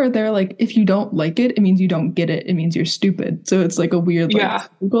the thing where they're like, if you don't like it, it means you don't get it. It means you're stupid. So it's like a weird like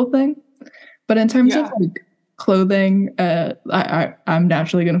Google thing. But in terms of like clothing, I'm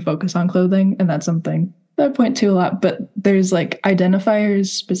naturally going to focus on clothing, and that's something that I point to a lot. But there's like identifiers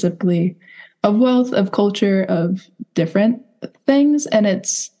specifically of wealth, of culture, of different things. And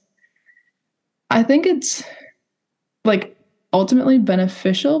I think it's like ultimately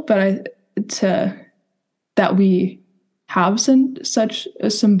beneficial, but to that we have such a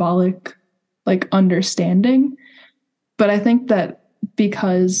symbolic like understanding. But I think that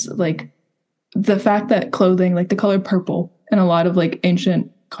because like the fact that clothing, like the color purple in a lot of like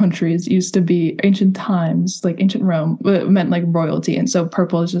ancient countries used to be ancient times, like ancient Rome, it meant like royalty. And so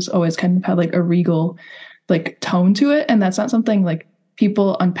purple is just always kind of had like a regal like tone to it. And that's not something like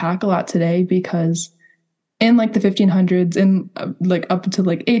people unpack a lot today because in like the 1500s and like up until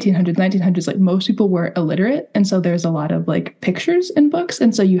like 1800s 1900s, like most people were illiterate, and so there's a lot of like pictures in books,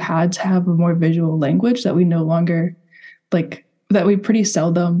 and so you had to have a more visual language that we no longer like, that we pretty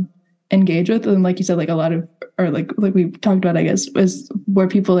seldom engage with. And like you said, like a lot of, or like we talked about, I guess, is where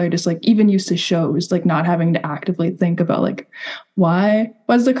people are just like even used to shows, like not having to actively think about like why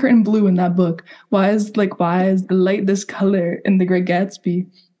is the curtain blue in that book, why is the light this color in The Great Gatsby.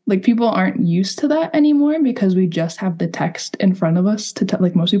 Like people aren't used to that anymore because we just have the text in front of us to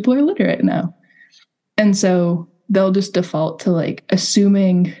like most people are literate now. And so they'll just default to like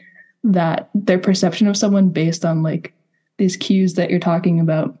assuming that their perception of someone based on like these cues that you're talking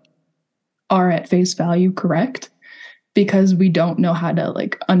about are at face value correct, because we don't know how to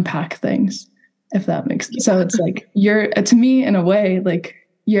like unpack things, if that makes sense. So it's like to me in a way, like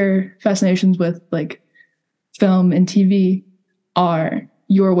your fascinations with like film and TV are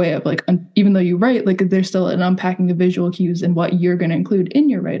your way of like, even though you write, like there's still an unpacking of visual cues and what you're going to include in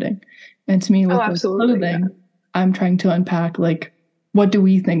your writing. And to me, with like clothing, I'm trying to unpack like, what do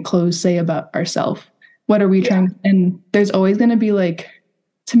we think clothes say about ourselves? What are we trying? And there's always going to be like,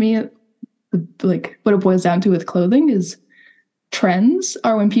 to me, like what it boils down to with clothing is trends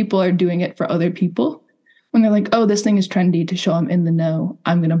are when people are doing it for other people. When they're like, oh, this thing is trendy to show I'm in the know,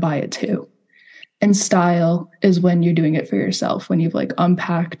 I'm going to buy it too. And style is when you're doing it for yourself, when you've like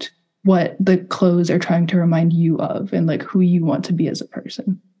unpacked what the clothes are trying to remind you of and like who you want to be as a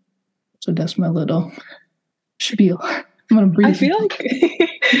person. So that's my little spiel. I'm gonna breathe. I feel like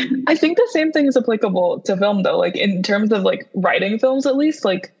I think the same thing is applicable to film though. Like in terms of like writing films, at least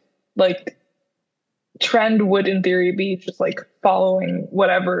like trend would in theory be just like following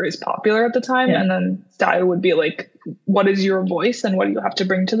whatever is popular at the time, and then style would be like, what is your voice and what do you have to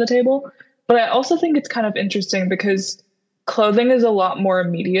bring to the table? But I also think it's kind of interesting because clothing is a lot more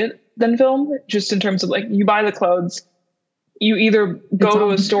immediate than film, just in terms of like you buy the clothes, you either go to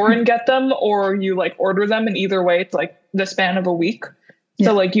a store and get them or you like order them. And either way, it's like the span of a week.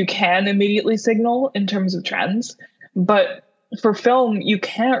 So like you can immediately signal in terms of trends. But for film, you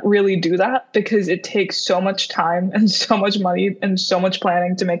can't really do that because it takes so much time and so much money and so much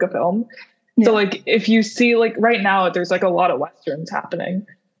planning to make a film. So like if you see like right now, there's like a lot of Westerns happening.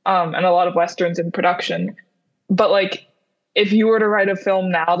 And a lot of Westerns in production. But like, if you were to write a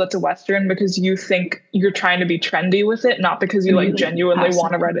film now that's a Western because you think you're trying to be trendy with it, not because you like genuinely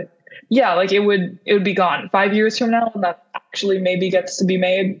want to write it. Yeah, like it would be gone 5 years from now, and that actually maybe gets to be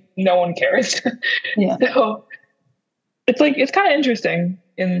made. No one cares. Yeah. So it's kind of interesting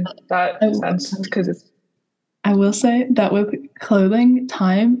in that sense because I will say that with clothing,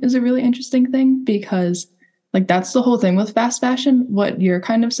 time is a really interesting thing because like that's the whole thing with fast fashion. What you're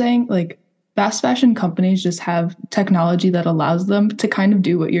kind of saying, like fast fashion companies just have technology that allows them to kind of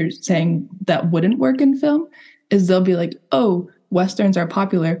do what you're saying that wouldn't work in film, is they'll be like, oh, Westerns are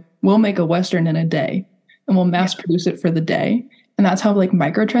popular. We'll make a Western in a day and we'll mass produce it for the day. And that's how like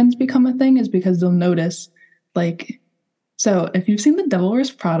micro trends become a thing, is because they'll notice like, so if you've seen The Devil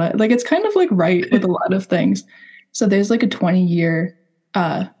Wears Prada, like it's kind of like right with a lot of things. So there's like a 20-year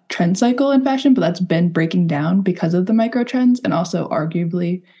trend cycle in fashion, but that's been breaking down because of the micro trends, and also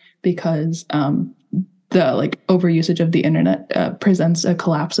arguably because the like overusage of the internet presents a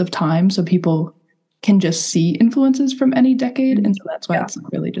collapse of time, so people can just see influences from any decade, and so that's why it's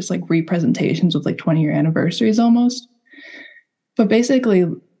really just like representations with like 20-year anniversaries almost. But basically,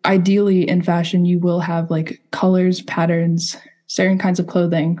 ideally in fashion, you will have like colors, patterns, certain kinds of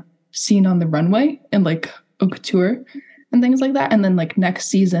clothing seen on the runway and like haute couture and things like that. And then like next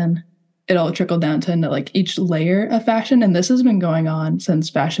season, it'll trickle down to into like each layer of fashion. And this has been going on since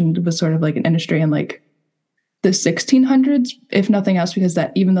fashion was sort of like an industry in like the 1600s, if nothing else, because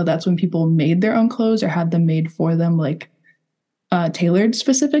that even though that's when people made their own clothes or had them made for them, like tailored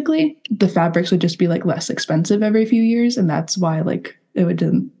specifically, the fabrics would just be like less expensive every few years. And that's why like it would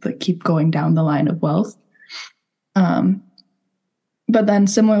like keep going down the ine of wealth. But then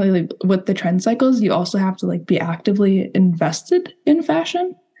similarly with the trend cycles, you also have to like be actively invested in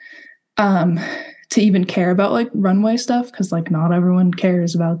fashion to even care about like runway stuff, because like not everyone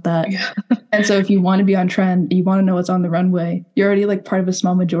cares about that. Yeah. And so if you want to be on trend, you want to know what's on the runway, you're already like part of a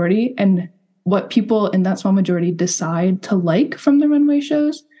small majority. And what people in that small majority decide to like from the runway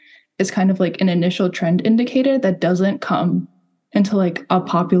shows is kind of like an initial trend indicator that doesn't come into like a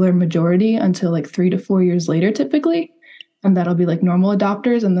popular majority until like 3 to 4 years later, typically. And that'll be like normal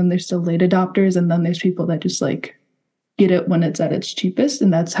adopters. And then there's still late adopters. And then there's people that just like get it when it's at its cheapest.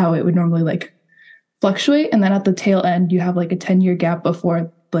 And that's how it would normally like fluctuate. And then at the tail end, you have like a 10-year gap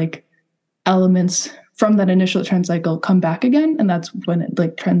before like elements from that initial trend cycle come back again. And that's when it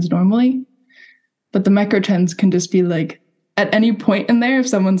like trends normally. But the micro trends can just be like at any point in there, if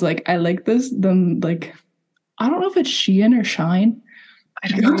someone's like, I like this, then like, I don't know if it's Shein or Shine. I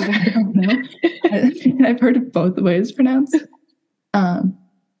don't know. I've heard it both ways pronounced.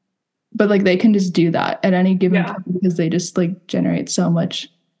 But like they can just do that at any given time because they just like generate so much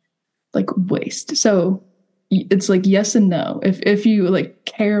like waste. So it's like yes and no. If you like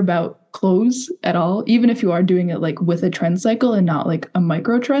care about clothes at all, even if you are doing it like with a trend cycle and not like a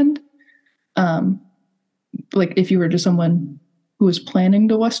micro trend, like if you were just someone who was planning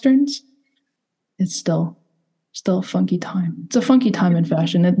the Westerns, it's still a funky time. It's a funky time in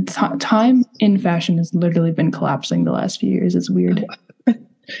fashion. And time in fashion has literally been collapsing the last few years. It's weird.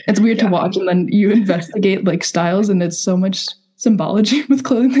 It's weird to watch, and then you investigate like styles, and it's so much symbology with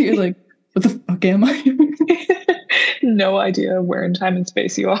clothing that you're like, what the fuck am I? No idea where in time and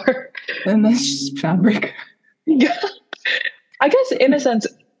space you are. And that's just fabric. Yeah. I guess in a sense,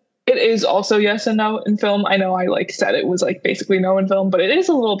 it is also yes and no in film. I know I like said it was like basically no in film, but it is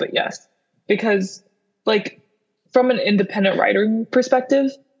a little bit yes. Because like from an independent writing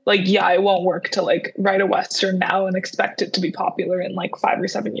perspective, like, yeah, it won't work to like write a Western now and expect it to be popular in like 5 or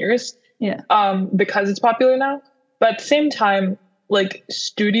 7 years. Yeah. Because it's popular now. But at the same time, like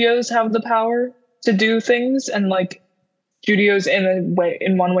studios have the power to do things, and like studios in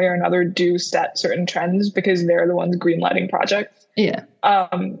one way or another do set certain trends because they're the ones greenlighting projects. Yeah.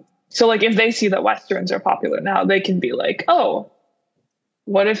 So like if they see that Westerns are popular now, they can be like, oh,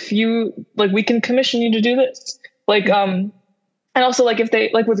 what if you like we can commission you to do this? Like and also like if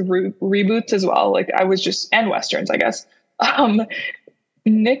they like with reboots as well, like I was just and Westerns, I guess.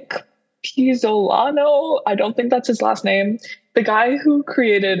 Nick Pizzolano, I don't think that's his last name. The guy who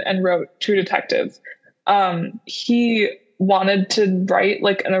created and wrote True Detective, he wanted to write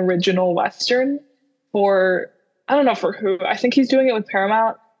like an original Western for, I don't know for who. I think he's doing it with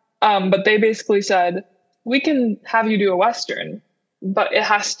Paramount. But they basically said, we can have you do a Western, but it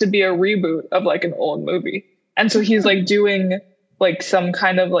has to be a reboot of like an old movie. And so he's like doing like some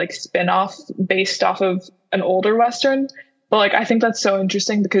kind of like spin-off based off of an older Western. But like, I think that's so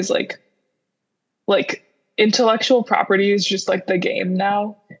interesting because like intellectual property is just like the game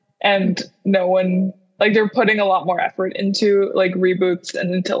now. And no one, like they're putting a lot more effort into like reboots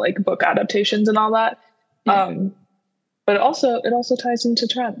and into like book adaptations and all that. Yeah. But it also ties into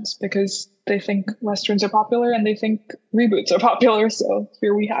trends because they think Westerns are popular and they think reboots are popular. So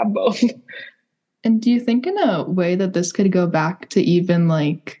here we have both. And do you think in a way that this could go back to even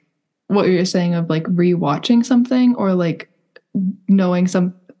like what you're saying of like rewatching something or like knowing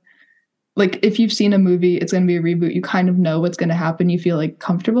some, like if you've seen a movie, it's going to be a reboot, you kind of know what's going to happen. You feel like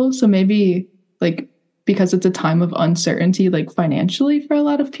comfortable. So maybe like, because it's a time of uncertainty, like financially for a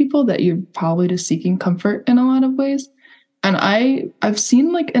lot of people, that you're probably just seeking comfort in a lot of ways. And I've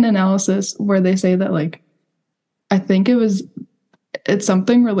seen like an analysis where they say that like, I think it's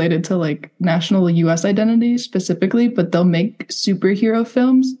something related to like national US identity specifically, but they'll make superhero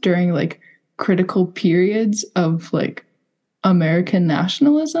films during like critical periods of like American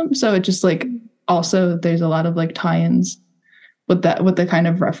nationalism. So it just like, also there's a lot of like tie-ins with the kind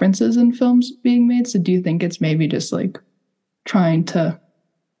of references in films being made. So do you think it's maybe just like trying to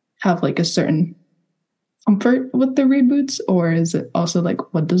have like a certain comfort with the reboots, or is it also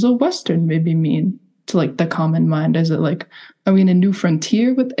like what does a Western maybe mean to like the common mind? Is it like, are we in a new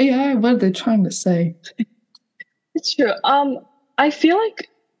frontier with AI? What are they trying to say? It's true. I feel like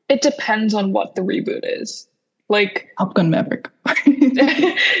it depends on what the reboot is. Like Top Gun Maverick.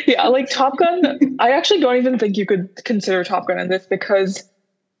 Yeah, like Top Gun. I actually don't even think you could consider Top Gun in this because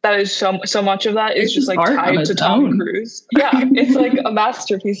that is so much of that is just like tied to Tom Cruise. Yeah, it's like a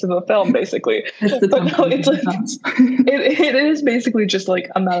masterpiece of a film, basically. But no, it's like it is basically just like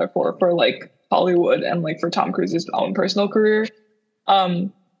a metaphor for like Hollywood and like for Tom Cruise's own personal career.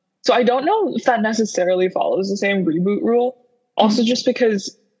 So I don't know if that necessarily follows the same reboot rule. Also, just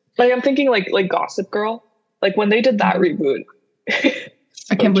because like I'm thinking like Gossip Girl, like when they did that reboot.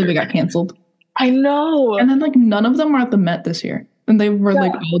 I can't believe it got canceled. I know. And then like none of them were at the Met this year. And they were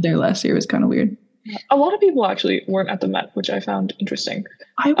like all there last year. It was kind of weird. A lot of people actually weren't at the Met, which I found interesting.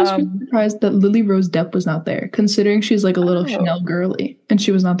 I was really surprised that Lily Rose Depp was not there, considering she's like a little Chanel girly, and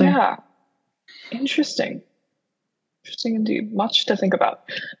she was not there. Yeah, interesting. Interesting indeed. Much to think about.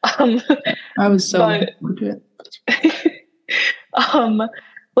 I was so looking forward to it.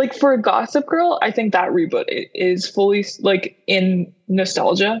 Like for Gossip Girl, I think that reboot is fully like in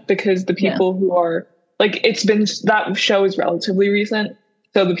nostalgia because the people who are like, it's been, that show is relatively recent.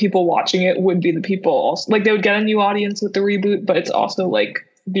 So the people watching it would be the people also, like they would get a new audience with the reboot, but it's also like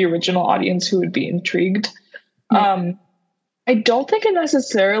the original audience who would be intrigued. I don't think it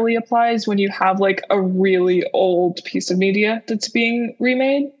necessarily applies when you have like a really old piece of media that's being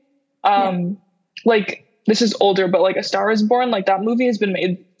remade. Like this is older, but like A Star Is Born, like that movie has been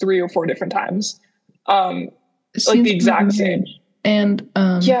made 3 or 4 different times. Like the exact same. And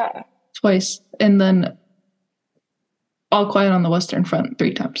twice. And then All Quiet on the Western Front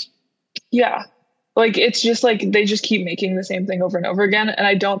 3 times. Yeah. Like it's just like they just keep making the same thing over and over again. And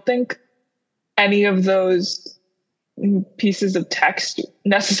I don't think any of those pieces of text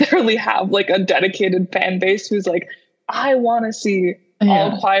necessarily have like a dedicated fan base who's like, I want to see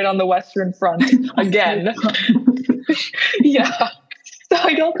All Quiet on the Western Front again. Yeah. So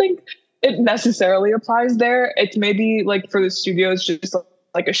I don't think it necessarily applies there. It's maybe like for the studios just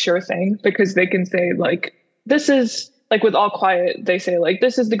like a sure thing because they can say like, this is like with All Quiet, they say like,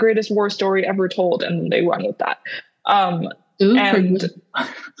 this is the greatest war story ever told. And they run with that.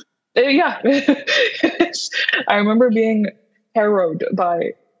 Yeah, I remember being harrowed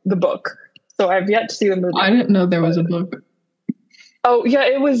by the book. So I've yet to see the movie. I didn't know there was a book. Oh yeah,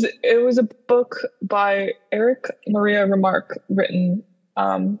 it was a book by Eric Maria Remarque written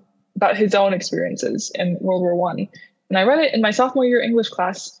about his own experiences in World War I. And I read it in my sophomore year English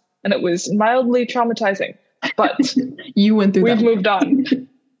class, and it was mildly traumatizing. But you went through. We've moved on.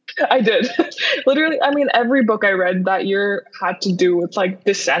 I did. Literally, I mean, every book I read that year had to do with like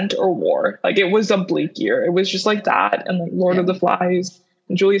dissent or war. Like it was a bleak year. It was just like that, and like Lord of the Flies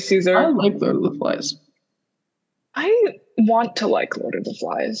and Julius Caesar. I like Lord of the Flies. I want to like Lord of the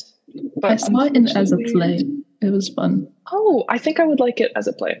Flies, but I saw it as a play. It was fun. Oh, I think I would like it as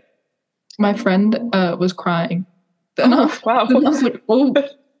a play. My friend was crying. Then wow! Then I was like, "Oh,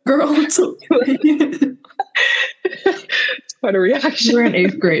 girl, it's okay." Quite a reaction. We're in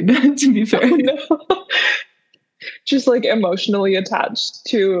 8th grade, to be fair. No. Just like emotionally attached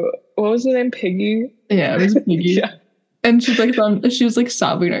to what was the name? Piggy. Yeah, it was Piggy. Yeah. And she was like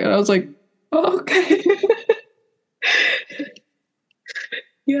sobbing, and I was like, oh, okay.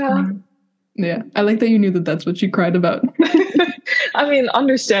 Yeah. Yeah, I like that you knew that that's what she cried about. I mean,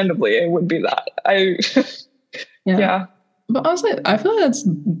 understandably, it would be that. Yeah. But honestly, I feel like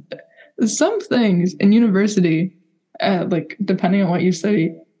that's some things in university. Like depending on what you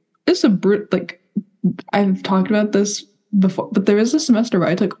study, it's like I've talked about this before, but there is a semester where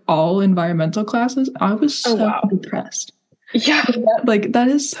I took all environmental classes. I was so depressed. Yeah, that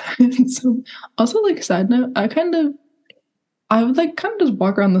is so. Also, like side note, I would like kind of just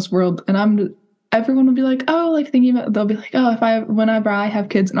walk around this world, and everyone will be like, oh, like thinking about. They'll be like, oh, whenever I have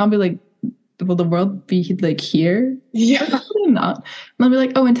kids, and I'll be like, will the world be like here? Yeah, probably not. And I'll be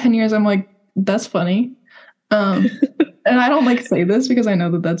like, oh, in 10 years, I'm like, that's funny. And I don't like say this because I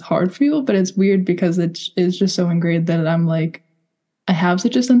know that that's hard for you, but it's weird because it's just so ingrained that I'm like, I have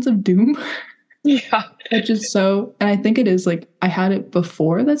such a sense of doom. Yeah. It's just so, and I think it is like, I had it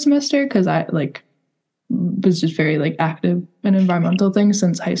before that semester because I like was just very like active in environmental things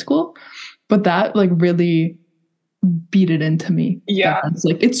since high school, but that like really beat it into me. Yeah. It's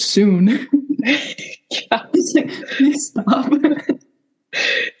like, it's soon. Yeah. It's like, please stop.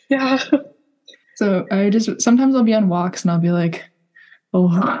 Yeah. So sometimes I'll be on walks and I'll be like,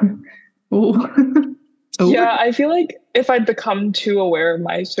 oh. Yeah, I feel like if I'd become too aware of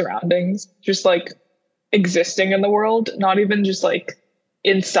my surroundings, just like existing in the world, not even just like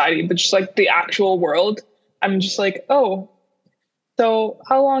inside, but just like the actual world, I'm just like, oh, so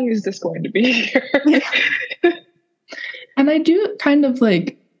how long is this going to be here? Yeah. And I do kind of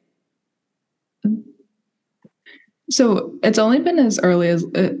like, so it's only been as early as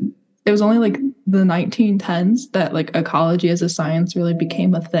it was only like the 1910s that like ecology as a science really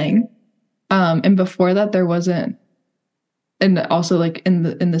became a thing. And before that there wasn't, and also like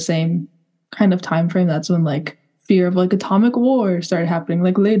in the same kind of time frame, that's when like fear of like atomic war started happening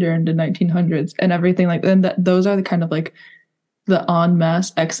like later in the 1900s and everything like, and those are the kind of like the en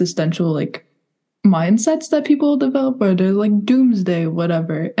masse existential like mindsets that people develop where they're like doomsday,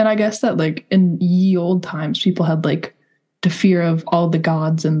 whatever. And I guess that like in ye old times, people had like the fear of all the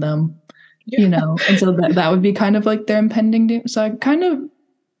gods in them, you know, and so that would be kind of like their impending doom. So I kind of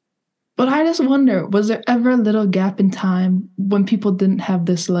But I just wonder, was there ever a little gap in time when people didn't have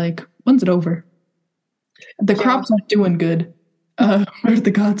this, like, when's it over? The Yeah. crops aren't doing good. Or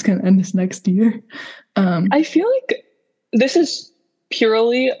the gods can end this next year. I feel like this is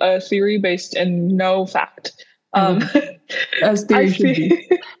purely a theory based in no fact. As theory should be.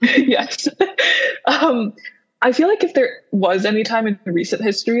 Yes. I feel like if there was any time in recent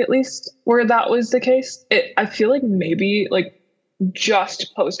history, at least, where that was the case, I feel like maybe like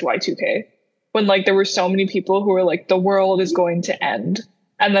just post Y2K, when like there were so many people who were like, the world is going to end,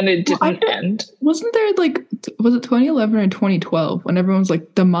 and then it didn't end. Wasn't there like, was it 2011 or 2012 when everyone's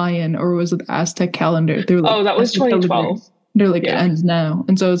like the Mayan or was it the Aztec calendar? They were like, Oh, that was 2012. They're like, it ends now.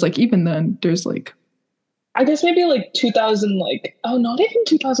 And so it's like, even then, there's like, I guess maybe like 2000, like, oh, not even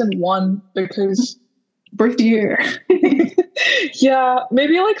 2001, because birth year. Yeah,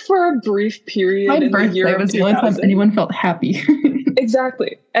 maybe like for a brief period. My in birthday the year was the only time anyone felt happy.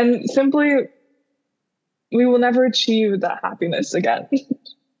 Exactly. And simply, we will never achieve that happiness again.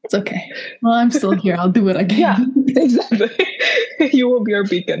 It's okay. Well, I'm still here. I'll do what I can. Yeah, exactly. You will be our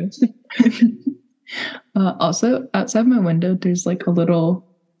beacon. Also, outside my window, there's like a little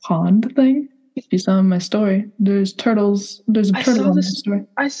pond thing. If you saw in my story, there's turtles. There's a turtle in the story.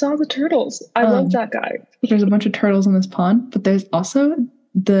 I saw the turtles. I love that guy. There's a bunch of turtles in this pond, but there's also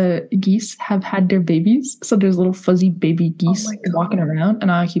the geese have had their babies. So there's little fuzzy baby geese walking around,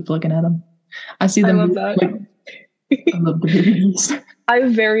 and I keep looking at them. I see them. I love that. Like, I love the baby geese. I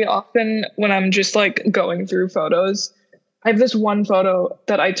very often, when I'm just like going through photos, I have this one photo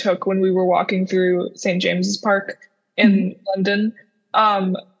that I took when we were walking through St. James's Park in London.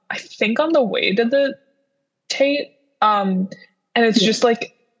 I think on the way to the Tate. And it's just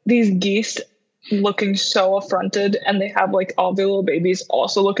like these geese looking so affronted, and they have like all their little babies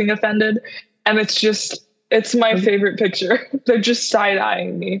also looking offended. And it's my favorite picture. They're just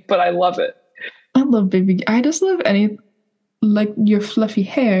side-eyeing me, but I love it. I love baby. I just love like your fluffy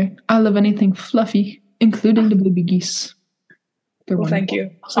hair. I love anything fluffy, including the baby geese. Well, thank you.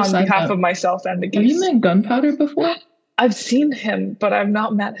 On behalf of myself and the geese. Have you met Gunpowder before? I've seen him, but I've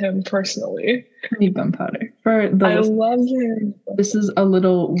not met him personally. I need Gunpowder. I love him. This is a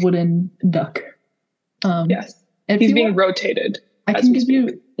little wooden duck. Yes. He's being rotated. I can give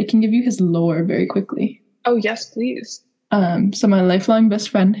you his lore very quickly. Oh, yes, please. So my lifelong best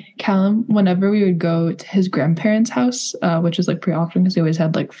friend, Callum, whenever we would go to his grandparents' house, which is like pretty often because he always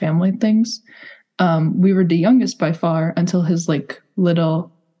had like family things, we were the youngest by far until his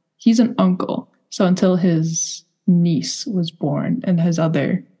he's an uncle. So until his niece was born and his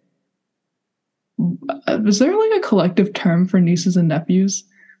other, was there like a collective term for nieces and nephews?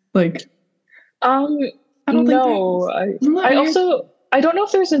 Like, I don't know. I don't know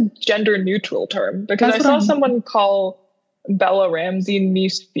if there's a gender neutral term, because I saw someone call Bella Ramsey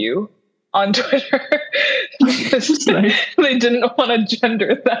niece-few on Twitter. They didn't want to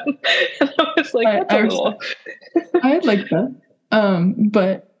gender them. And I was like, that's a little... I like that.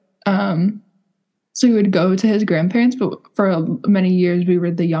 So we would go to his grandparents, but for many years we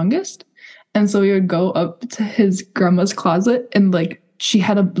were the youngest. And so we would go up to his grandma's closet, and like she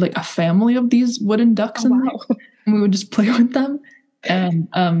had a family of these wooden ducks in there, and we would just play with them. And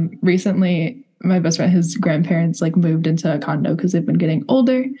recently my best friend, his grandparents like moved into a condo because they've been getting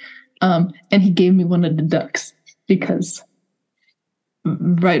older. And he gave me one of the ducks because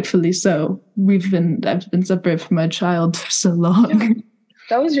rightfully so. I've been separated from my child for so long. Yeah.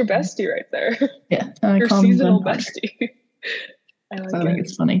 That was your bestie right there. Yeah. Your seasonal bestie. I think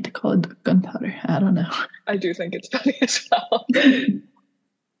it's funny to call it Gunpowder. I don't know. I do think it's funny as well.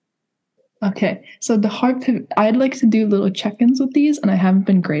 Okay, so the hard pivot, I'd like to do little check-ins with these, and I haven't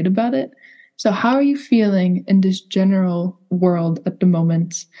been great about it. So how are you feeling in this general world at the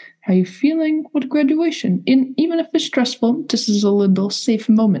moment? How are you feeling with graduation? Even if it's stressful, this is a little safe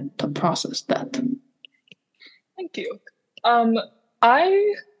moment to process that. Thank you.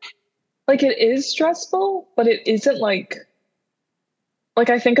 It is stressful, but it isn't like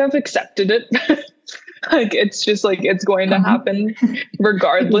I think I've accepted it. Like, it's just like, it's going to happen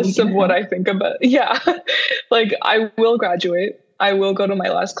regardless of what I think about it. Yeah. Like, I will graduate. I will go to my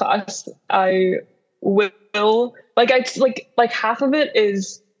last class. I will, like half of it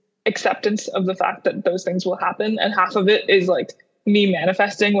is acceptance of the fact that those things will happen. And half of it is like me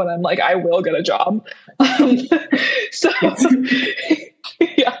manifesting when I'm like, I will get a job. So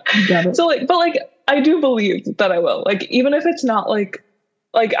yeah. So I do believe that I will, like, even if it's not like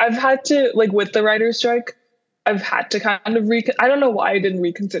I've had to, like, with the writer's strike, I've had to kind of I don't know why I didn't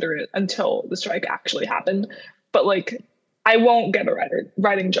reconsider it until the strike actually happened, but like, I won't get a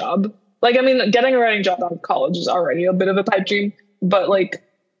writing job. Like, I mean, getting a writing job out of college is already a bit of a pipe dream, but like,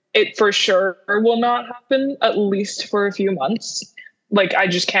 it for sure will not happen, at least for a few months. Like, I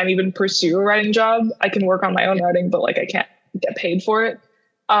just can't even pursue a writing job. I can work on my own writing, but like I can't get paid for it.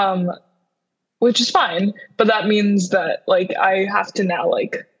 Which is fine, but that means that like I have to now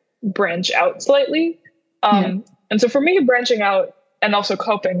like branch out slightly. And so for me, branching out and also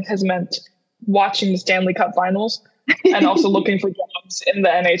coping has meant watching the Stanley Cup finals and also looking for jobs in the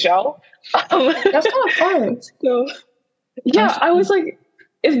NHL. That's kind of fun. So yeah, I was like,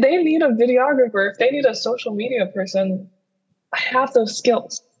 if they need a videographer, if they need a social media person, I have those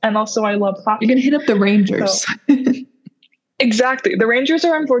skills. And also I love hockey. You're going to hit up the Rangers. So, exactly. The Rangers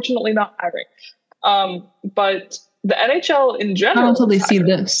are unfortunately not hiring. But the NHL in general. Not until they see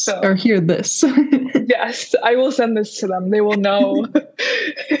this or hear this. Yes, I will send this to them. They will know.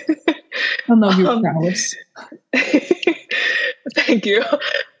 They'll know your prowess. Thank you.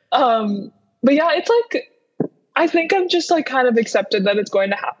 But yeah, it's like, I think I've just like kind of accepted that it's going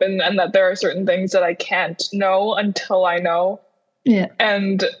to happen and that there are certain things that I can't know until I know. Yeah.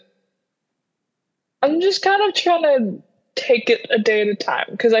 And I'm just kind of trying to take it a day at a time,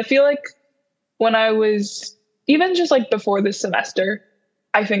 because I feel like when I was even just like before this semester,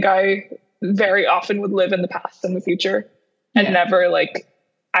 I think I very often would live in the past and the future and never like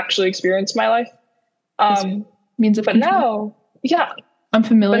actually experience my life. Means of but control. Now, yeah, I'm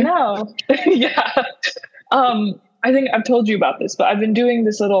familiar. But now, yeah. I think I've told you about this, but I've been doing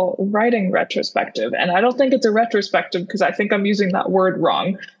this little writing retrospective, and I don't think it's a retrospective because I think I'm using that word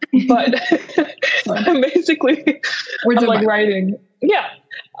wrong. But basically, I'm like writing. Yeah.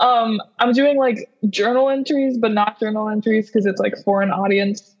 I'm doing like journal entries, but not journal entries because it's like for an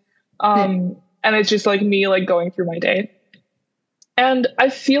audience. And it's just like me like going through my day. And I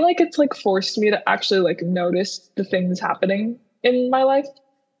feel like it's like forced me to actually like notice the things happening in my life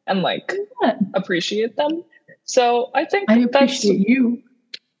and like appreciate them. So I think I appreciate you.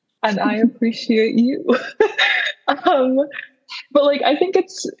 And I appreciate you. But like I think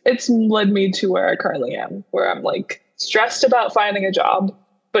it's led me to where I currently am, where I'm like stressed about finding a job,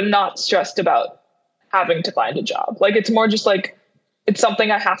 but not stressed about having to find a job. Like it's more just like it's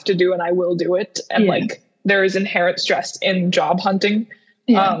something I have to do and I will do it. And like there is inherent stress in job hunting,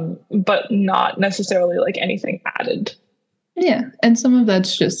 but not necessarily like anything added. Yeah. And some of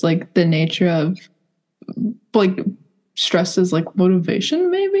that's just like the nature of like stress is like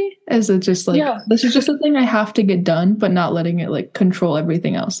motivation, maybe? Is it just like, this is just a thing I have to get done, but not letting it like control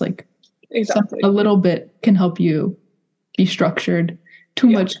everything else. Like a little bit can help you be structured. Too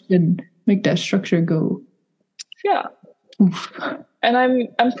much can make that structure go. Yeah. Oof. And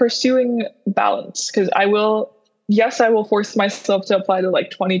I'm pursuing balance because I will force myself to apply to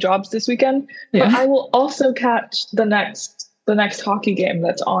like 20 jobs this weekend, but I will also catch the next hockey game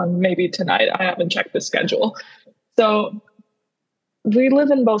that's on maybe tonight. I haven't checked the schedule. So we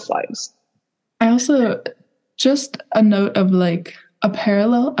live in both lives. I also, just a note of like a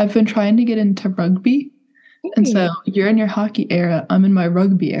parallel, I've been trying to get into rugby. And so you're in your hockey era, I'm in my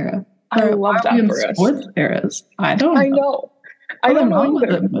rugby era. I love that for us. Sports eras. I don't know. I don't know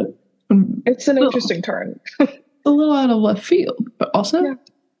either. It's an interesting turn. A little out of left field, but also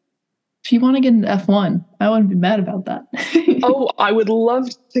if you want to get into F1, I wouldn't be mad about that. Oh, I would love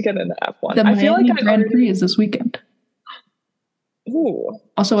to get into F1. I feel like Grand Prix is this weekend. Ooh.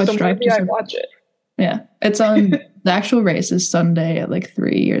 Also, I strive to watch it. Yeah, it's on. The actual race is Sunday at like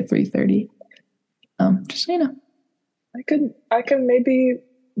 3 or 3:30. Just so you know, I can maybe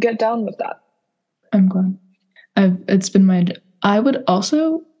get down with that. I'm glad. It's been my. I would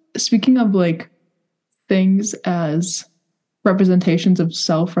also, speaking of like things as representations of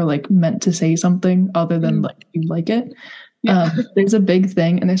self or like meant to say something other than like you like it. There's a big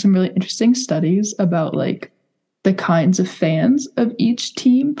thing, and there's some really interesting studies about like the kinds of fans of each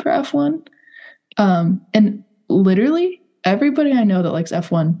team for F1. And literally everybody I know that likes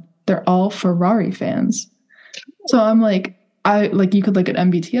F1, they're all Ferrari fans. So I'm like, you could look at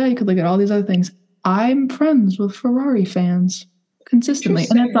MBTI, you could look at all these other things. I'm friends with Ferrari fans consistently.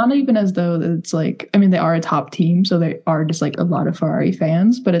 And it's not even as though it's like, I mean, they are a top team, so they are just like a lot of Ferrari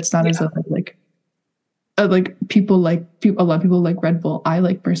fans, but it's not as though like a lot of people like Red Bull. I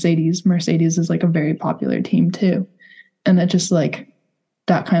like Mercedes. Mercedes is like a very popular team too. And that's just like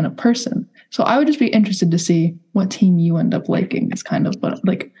that kind of person. So I would just be interested to see what team you end up liking. Is kind of what,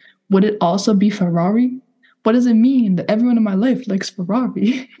 like, would it also be Ferrari? What does it mean that everyone in my life likes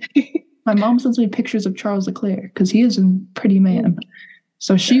Ferrari? My mom sends me pictures of Charles Leclerc because he is a pretty man.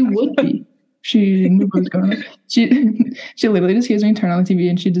 So she would be. She knew what was going on. She literally just hears me turn on the TV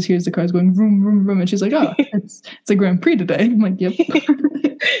and she just hears the cars going vroom, vroom, vroom. And she's like, oh, it's a Grand Prix today. I'm like, yep.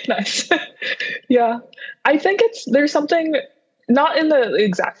 Nice. Yeah. I think there's something not in the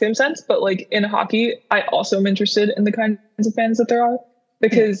exact same sense, but like in hockey, I also am interested in the kinds of fans that there are,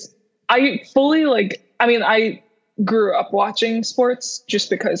 because I fully I grew up watching sports just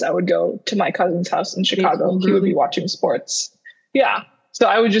because I would go to my cousin's house in Chicago. He would be watching sports. Yeah. So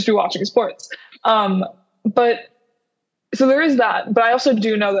I would just be watching sports. But so there is that, but I also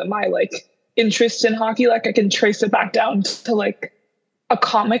do know that my like interest in hockey, like I can trace it back down to like a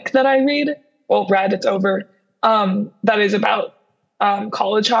comic that I read, it's over, that is about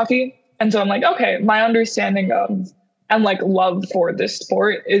college hockey. And so I'm like, okay, my understanding of and like love for this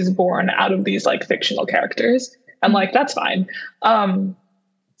sport is born out of these like fictional characters. And like, that's fine. But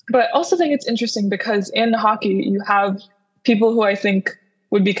I also think it's interesting because in hockey, you have people who I think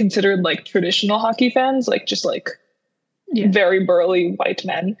would be considered like traditional hockey fans, like just like very burly white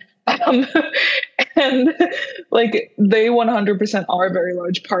men. And like they 100% are a very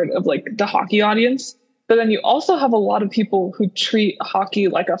large part of like the hockey audience. But then you also have a lot of people who treat hockey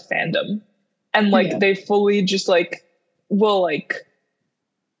like a fandom, and like they fully just like will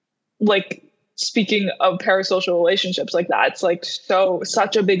like speaking of parasocial relationships like that, it's like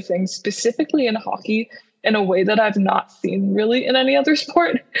such a big thing specifically in hockey in a way that I've not seen really in any other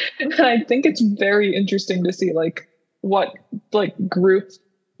sport. And I think it's very interesting to see like what like group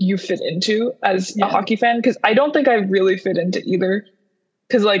you fit into as a hockey fan, because I don't think I really fit into either,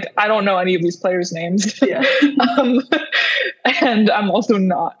 because like I don't know any of these players' names. And I'm also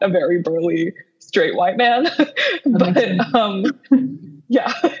not a very burly straight white man. But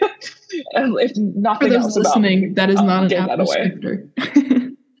yeah. And if nothing else listening, about that is not an Apple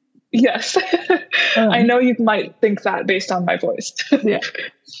descriptor. Yes. I know you might think that based on my voice. Yeah.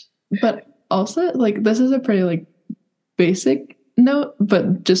 But also like this is a pretty like basic note,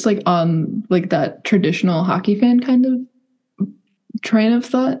 but just like on like that traditional hockey fan kind of train of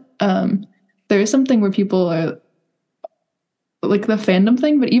thought, there is something where people are like the fandom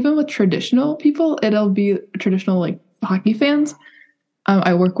thing, but even with traditional people, it'll be traditional like hockey fans.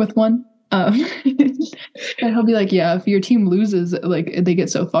 I work with one, and he'll be like, yeah, if your team loses, like they get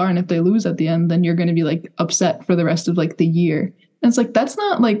so far, and if they lose at the end, then you're going to be like upset for the rest of like the year. And it's like, that's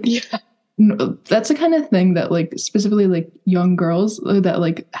not like, that's the kind of thing that like specifically like young girls that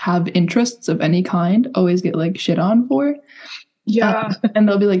like have interests of any kind always get like shit on for. Yeah. And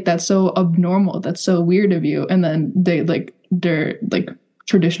they'll be like, that's so abnormal. That's so weird of you. And then their like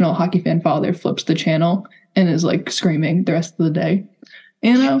traditional hockey fan father flips the channel and is like screaming the rest of the day,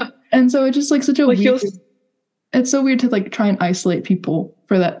 you know? And so it's just like such a like weird, it's so weird to like try and isolate people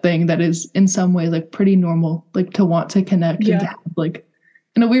for that thing that is in some way like pretty normal, like to want to connect and to have like,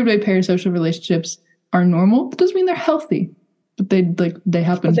 in a weird way, parasocial relationships are normal. That doesn't mean they're healthy, but they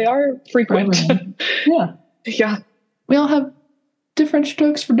happen. But they are frequent. Yeah. Yeah. We all have different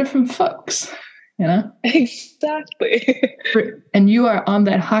strokes for different folks, you know? Exactly. And you are on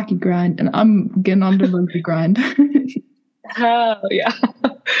that hockey grind, and I'm getting on the rugby grind. Hell yeah.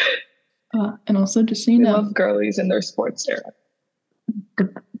 And also, just so you know, love girlies in their sports era.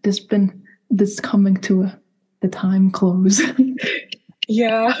 This coming to the time close.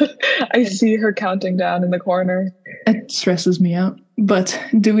 Yeah, I see her counting down in the corner. It stresses me out. But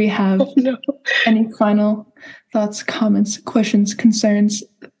do we have any final thoughts, comments, questions, concerns,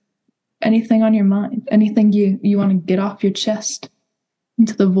 anything on your mind? Anything you want to get off your chest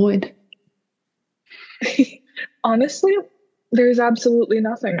into the void? Honestly, there's absolutely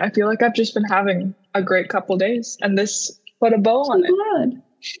nothing. I feel like I've just been having a great couple days, and this put a bow on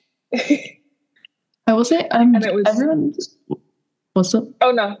it. I will say, what's up?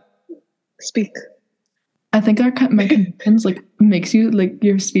 Oh no, speak. I think my concerns like makes you like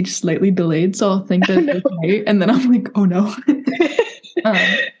your speech slightly delayed, so I'll think that it's okay, and then I'm like, oh no.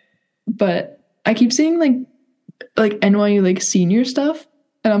 But I keep seeing like NYU like senior stuff,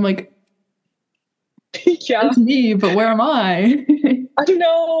 and I'm like, yeah, it's me, but where am I? I don't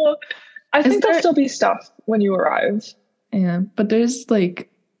know. I think there'll still be stuff when you arrive. Yeah, but there's like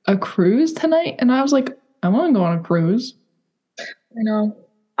a cruise tonight, and I was like, I want to go on a cruise. I know.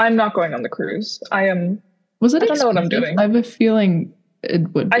 I'm not going on the cruise. I am. Was it? I don't know what I'm doing. I have a feeling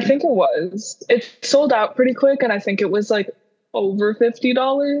it would be. I think it was. It sold out pretty quick, and I think it was like over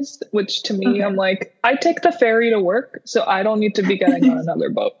 $50, which to me, I'm like, I take the ferry to work, so I don't need to be getting on another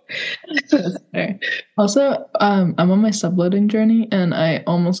boat. That's fair. Also, I'm on my subletting journey, and I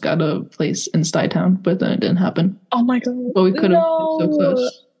almost got a place in Stuytown, but then it didn't happen. Oh my god! But we could have been so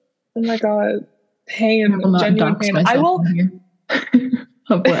close. Oh my god, pain, genuine pain. I will.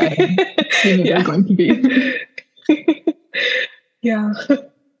 Of where I am. We're going to be. Yeah.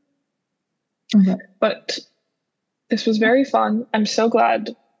 Okay. But this was very fun. I'm so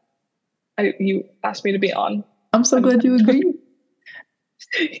glad you asked me to be on. I'm so glad you agreed.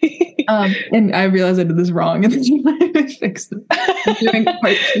 And I realized I did this wrong, and then I fixed it. I'm doing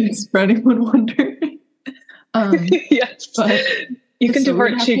heart cheeks for anyone wondering. Yes, but you can so do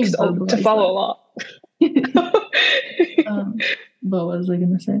heart cheeks to follow along. What was I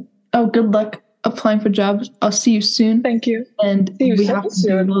gonna say? Oh, good luck applying for jobs. I'll see you soon. Thank you. And See you we so have to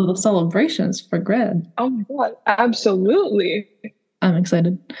soon. do little celebrations for grad. Oh my god, absolutely. I'm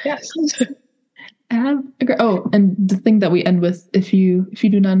excited. Yes. And the thing that we end with, if you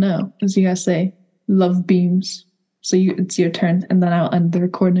do not know, is you guys say love beams. So it's your turn, and then I'll end the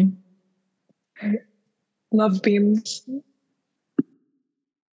recording. Love beams.